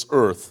on this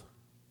earth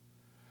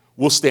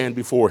will stand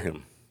before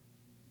him.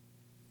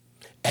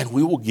 And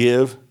we will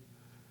give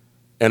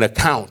an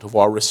account of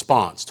our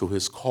response to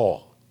his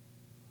call,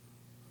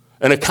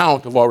 an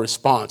account of our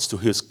response to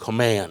his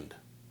command,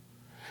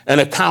 an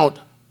account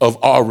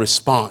of our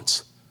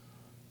response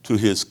to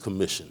his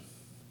commission.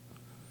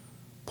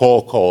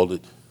 Paul called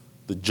it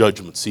the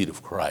judgment seat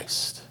of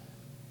Christ.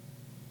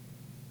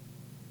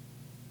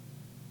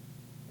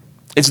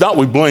 It's not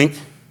we blink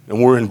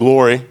and we're in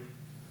glory.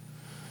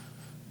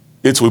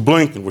 It's we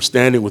blink and we're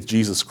standing with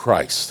Jesus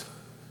Christ.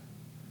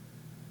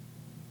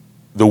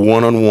 The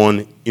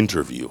one-on-one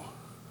interview.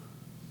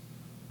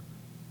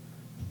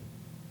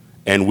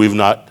 And we've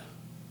not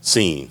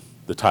seen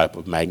the type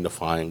of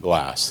magnifying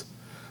glass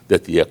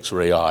that the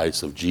X-ray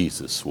eyes of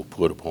Jesus will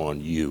put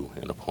upon you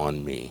and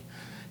upon me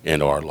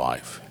in our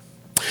life.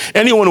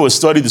 Anyone who has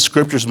studied the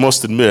scriptures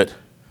must admit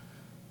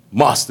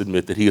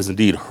that he has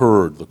indeed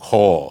heard the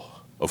call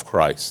of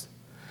Christ.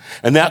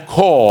 And that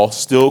call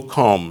still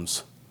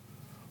comes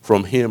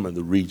from him in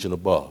the region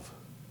above.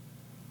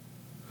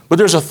 But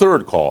there's a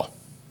third call.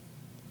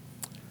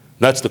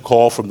 That's the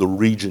call from the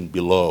region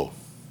below.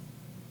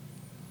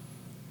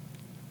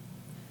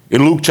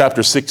 In Luke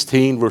chapter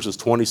 16, verses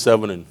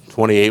 27 and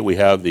 28, we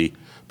have the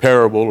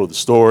parable or the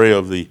story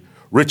of the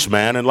rich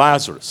man and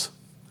Lazarus.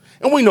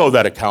 And we know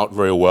that account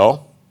very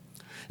well.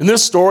 In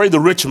this story, the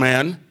rich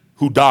man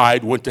who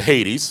died went to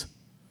Hades.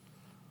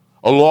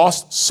 A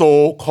lost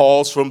soul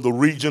calls from the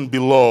region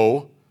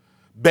below,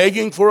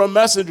 begging for a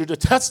messenger to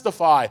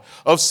testify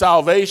of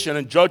salvation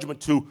and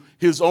judgment to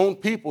his own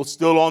people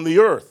still on the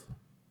earth.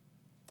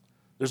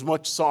 There's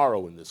much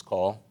sorrow in this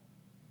call.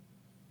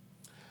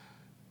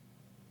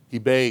 He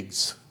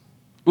begs,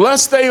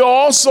 lest they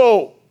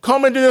also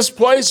come into this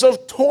place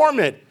of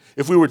torment.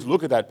 If we were to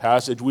look at that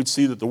passage, we'd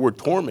see that the word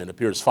torment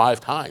appears 5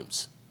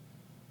 times.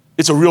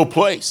 It's a real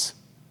place.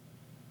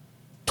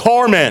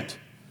 Torment,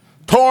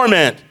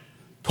 torment,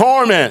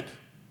 torment.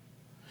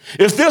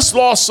 If this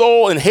lost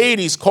soul in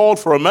Hades called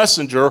for a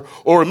messenger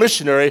or a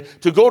missionary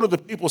to go to the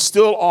people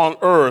still on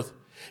earth,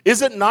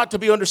 is it not to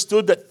be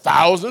understood that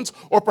thousands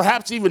or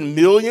perhaps even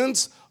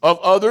millions of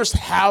others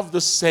have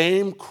the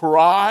same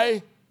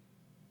cry?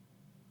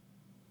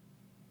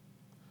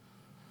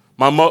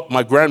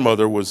 My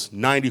grandmother was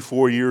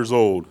 94 years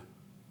old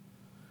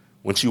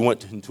when she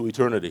went into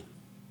eternity.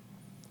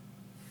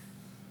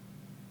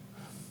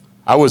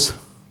 Now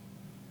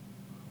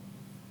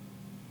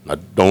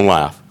don't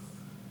laugh.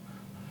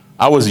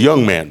 I was a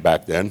young man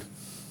back then.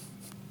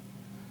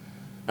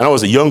 And I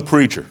was a young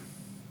preacher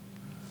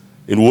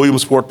in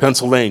Williamsport,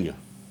 Pennsylvania.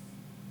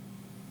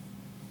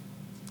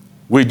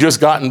 We'd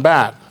just gotten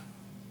back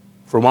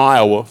from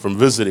Iowa from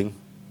visiting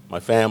my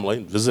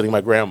family, visiting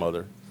my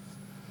grandmother.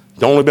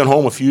 I'd only been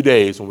home a few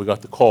days when we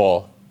got the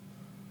call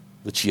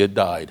that she had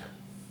died.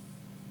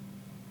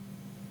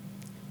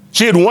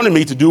 She had wanted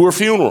me to do her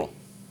funeral.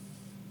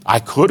 I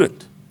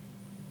couldn't.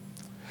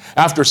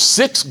 After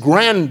 6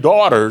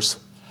 granddaughters,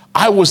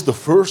 I was the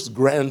first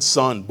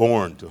grandson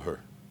born to her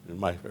in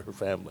her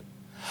family.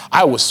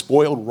 I was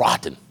spoiled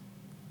rotten.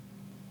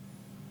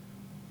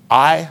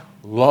 I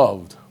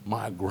loved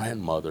my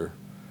grandmother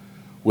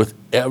with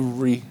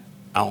every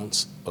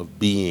ounce of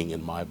being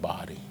in my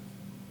body.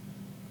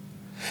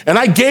 And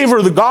I gave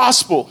her the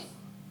gospel.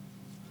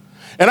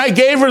 And I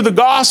gave her the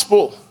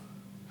gospel.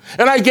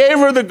 And I gave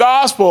her the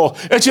gospel.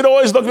 And she'd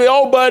always look at me,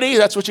 oh, buddy,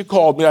 that's what she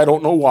called me. I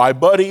don't know why.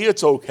 Buddy,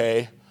 it's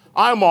okay.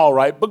 I'm all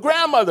right. But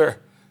grandmother,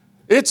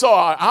 it's all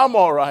right. I'm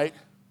all right.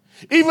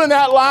 Even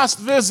that last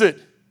visit,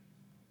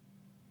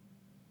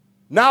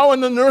 now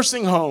in the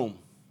nursing home,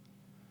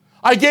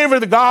 I gave her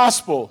the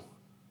gospel.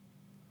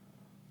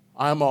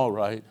 I'm all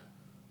right.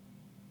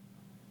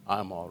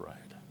 I'm all right.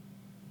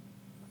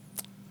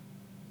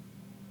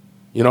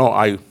 You know,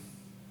 I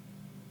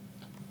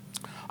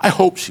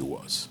hope she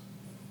was.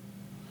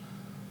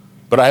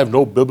 But I have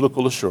no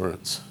biblical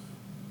assurance,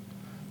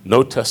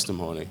 no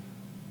testimony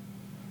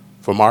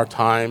from our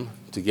time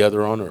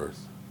together on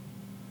earth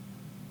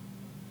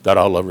that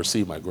I'll ever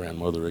see my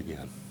grandmother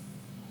again.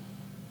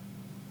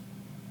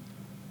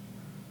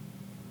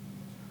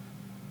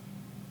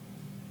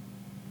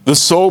 The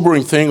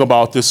sobering thing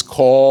about this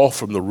call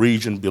from the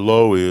region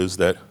below is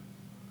that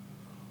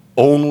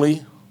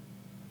only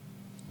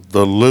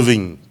the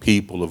living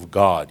people of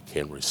God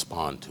can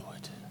respond to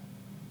it.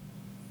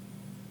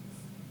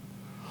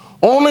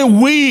 Only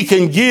we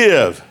can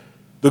give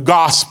the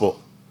gospel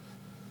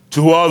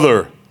to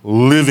other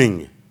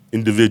living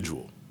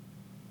individuals.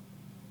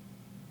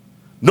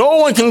 No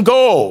one can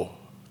go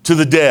to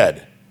the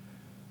dead.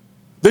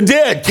 The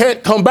dead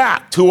can't come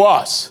back to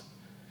us.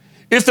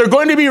 If they're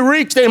going to be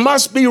reached, they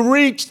must be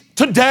reached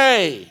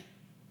today.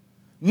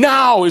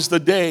 Now is the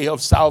day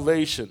of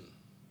salvation.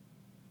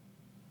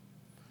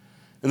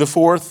 And the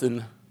fourth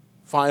and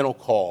final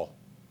call,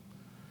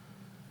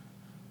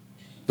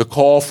 the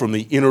call from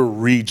the inner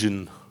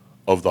region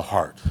of the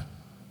heart.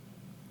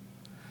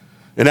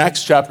 In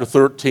Acts chapter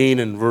 13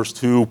 and verse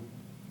 2,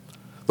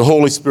 the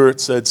Holy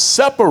Spirit said,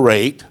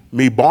 separate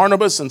me,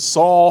 Barnabas and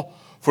Saul,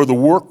 for the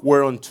work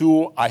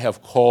whereunto I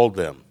have called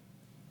them.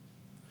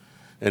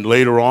 And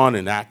later on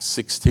in Acts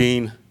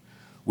 16,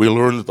 we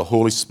learn that the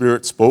Holy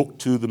Spirit spoke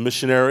to the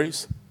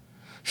missionaries,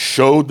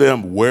 showed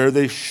them where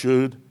they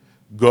should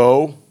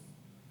go,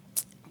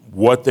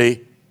 what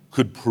they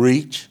could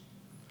preach.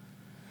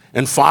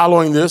 And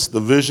following this,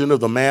 the vision of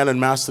the man in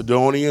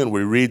Macedonia, and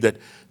we read that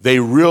they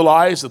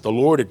realized that the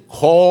Lord had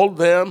called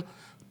them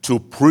to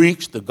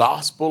preach the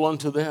gospel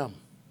unto them.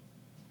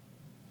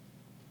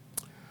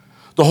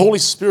 The Holy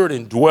Spirit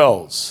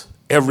indwells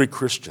every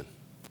Christian.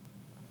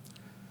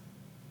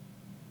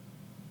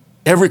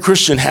 Every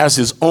Christian has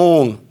his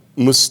own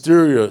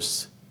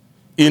mysterious,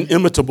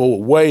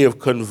 inimitable way of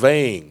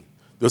conveying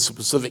the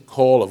specific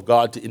call of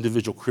God to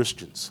individual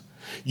Christians.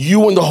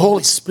 You and the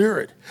Holy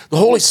Spirit. The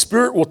Holy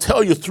Spirit will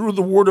tell you through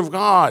the Word of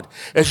God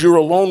as you're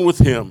alone with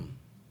Him.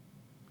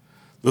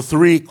 The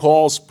three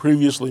calls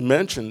previously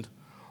mentioned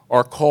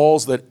are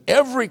calls that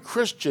every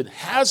Christian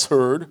has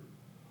heard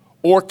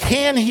or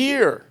can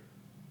hear.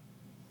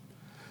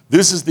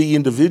 This is the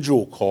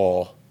individual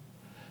call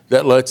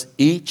that lets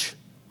each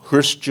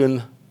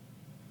Christian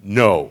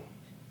know.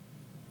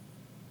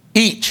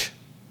 Each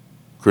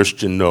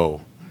Christian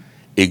know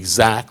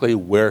exactly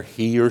where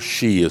he or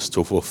she is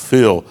to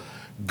fulfill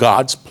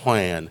God's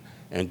plan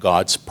and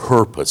God's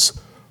purpose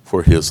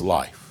for his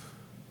life.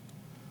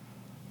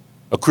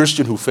 A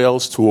Christian who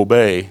fails to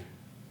obey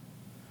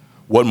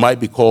what might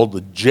be called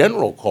the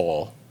general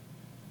call,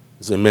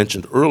 as I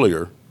mentioned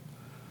earlier,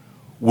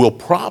 will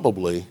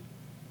probably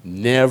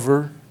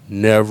never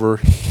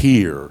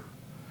hear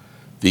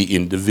the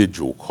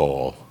individual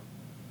call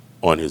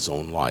on his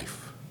own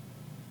life.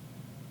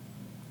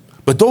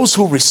 But those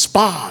who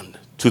respond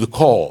to the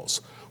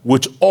calls,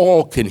 which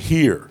all can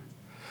hear,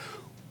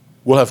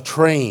 will have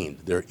trained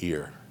their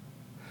ear,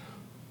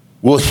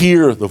 will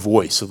hear the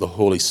voice of the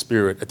Holy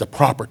Spirit at the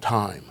proper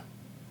time,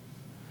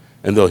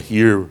 and they'll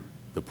hear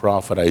the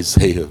prophet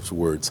Isaiah's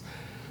words,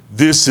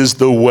 "This is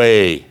the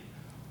way,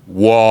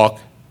 walk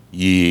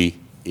ye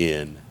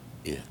in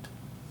it."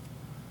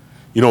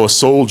 You know, a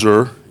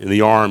soldier in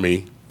the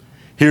army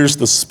hears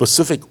the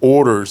specific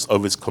orders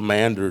of his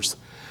commanders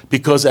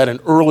because at an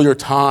earlier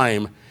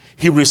time,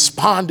 he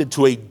responded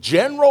to a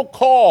general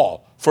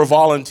call for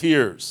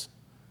volunteers.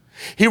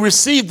 He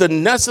received the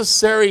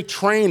necessary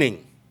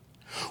training,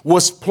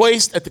 was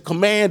placed at the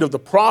command of the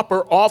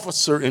proper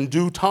officer in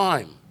due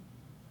time.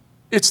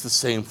 It's the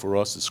same for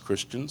us as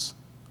Christians.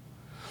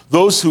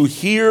 Those who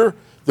hear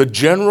the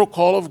general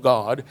call of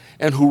God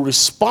and who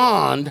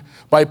respond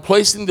by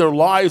placing their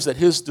lives at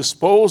His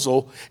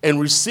disposal and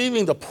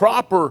receiving the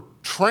proper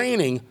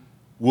training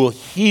will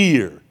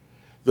hear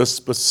the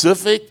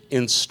specific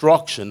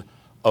instruction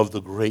of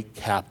the great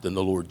captain,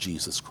 the Lord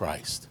Jesus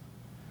Christ.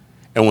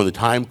 And when the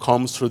time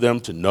comes for them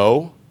to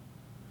know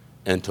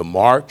and to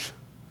march,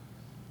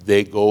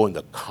 they go in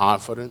the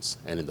confidence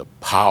and in the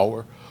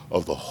power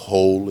of the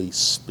Holy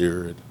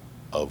Spirit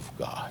of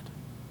God.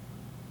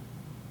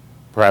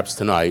 Perhaps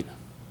tonight,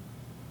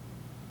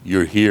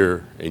 you're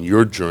here and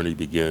your journey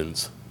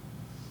begins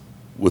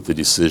with the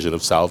decision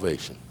of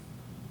salvation.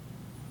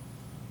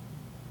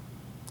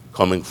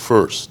 Coming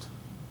first,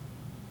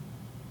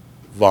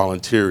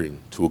 volunteering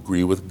to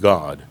agree with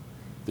God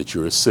that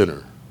you're a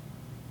sinner.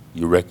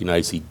 You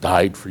recognize he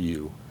died for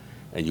you,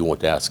 and you want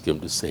to ask him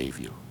to save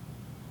you.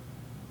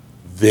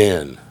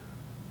 Then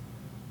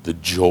the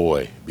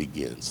joy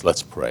begins.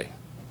 Let's pray.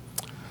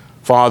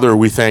 Father,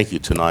 we thank you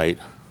tonight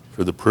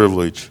for the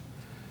privilege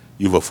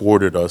you've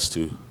afforded us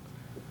to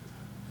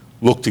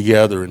look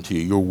together into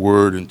your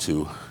word and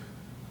to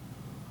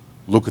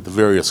look at the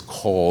various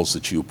calls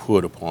that you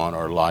put upon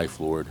our life,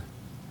 Lord.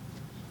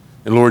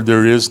 And Lord,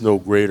 there is no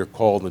greater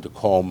call than to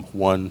call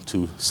one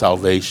to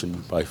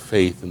salvation by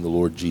faith in the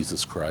Lord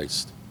Jesus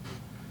Christ.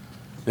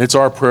 And it's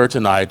our prayer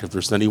tonight, if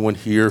there's anyone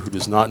here who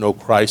does not know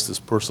Christ as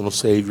personal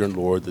Savior and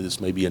Lord, that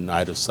this may be a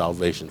night of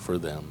salvation for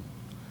them.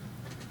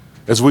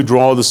 As we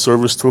draw the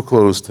service to a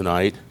close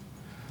tonight,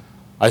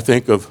 I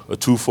think of a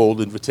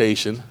twofold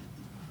invitation.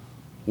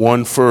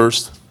 One,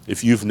 first,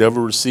 if you've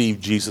never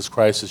received Jesus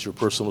Christ as your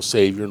personal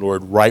Savior and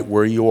Lord, right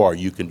where you are,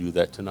 you can do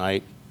that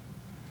tonight.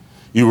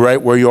 You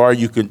right where you are,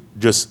 you can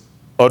just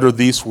utter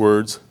these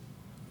words.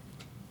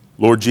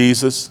 Lord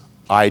Jesus,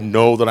 I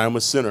know that I'm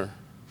a sinner.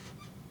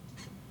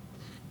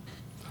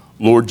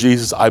 Lord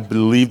Jesus, I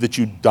believe that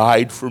you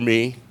died for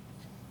me.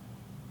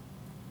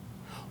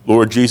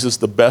 Lord Jesus,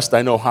 the best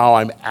I know how,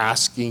 I'm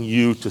asking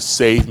you to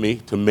save me,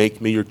 to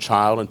make me your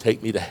child and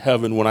take me to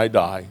heaven when I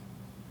die.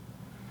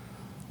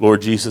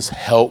 Lord Jesus,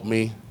 help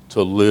me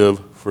to live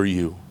for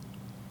you.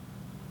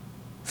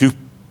 If you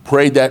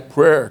prayed that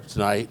prayer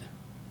tonight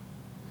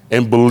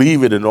and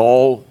believe it in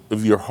all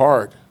of your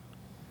heart,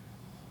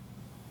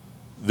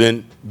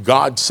 then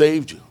God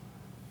saved you.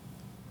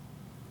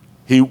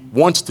 He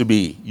wants to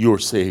be your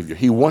Savior.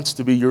 He wants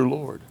to be your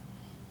Lord.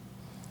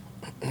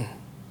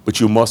 But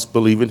you must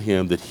believe in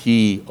him that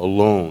he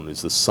alone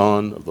is the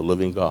Son of the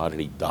living God, and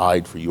he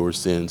died for your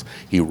sins.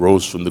 He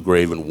rose from the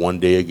grave, and one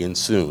day again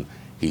soon,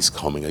 he's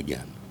coming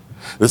again.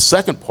 The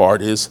second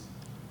part is,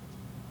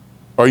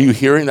 are you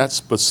hearing that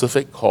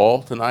specific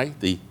call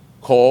tonight, the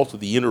call to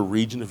the inner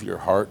region of your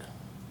heart?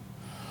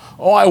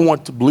 Oh, I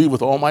want to believe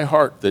with all my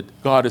heart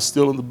that God is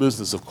still in the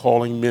business of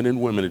calling men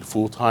and women in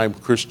full-time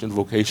Christian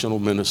vocational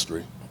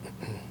ministry.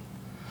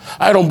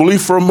 I don't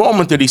believe for a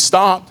moment that he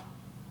stopped.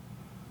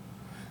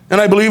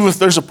 And I believe if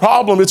there's a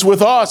problem, it's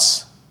with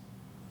us.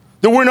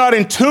 That we're not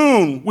in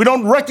tune. We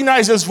don't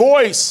recognize his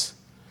voice.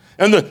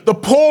 And the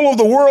pull of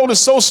the world is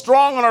so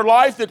strong in our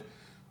life that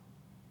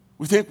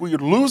we think we're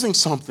losing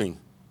something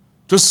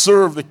to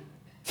serve the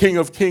King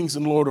of Kings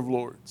and Lord of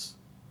Lords.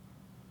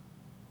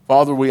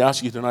 Father, we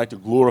ask you tonight to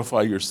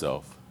glorify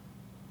yourself.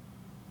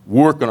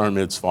 Work in our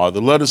midst, Father.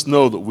 Let us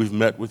know that we've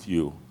met with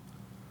you.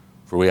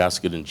 For we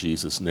ask it in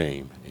Jesus'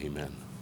 name. Amen.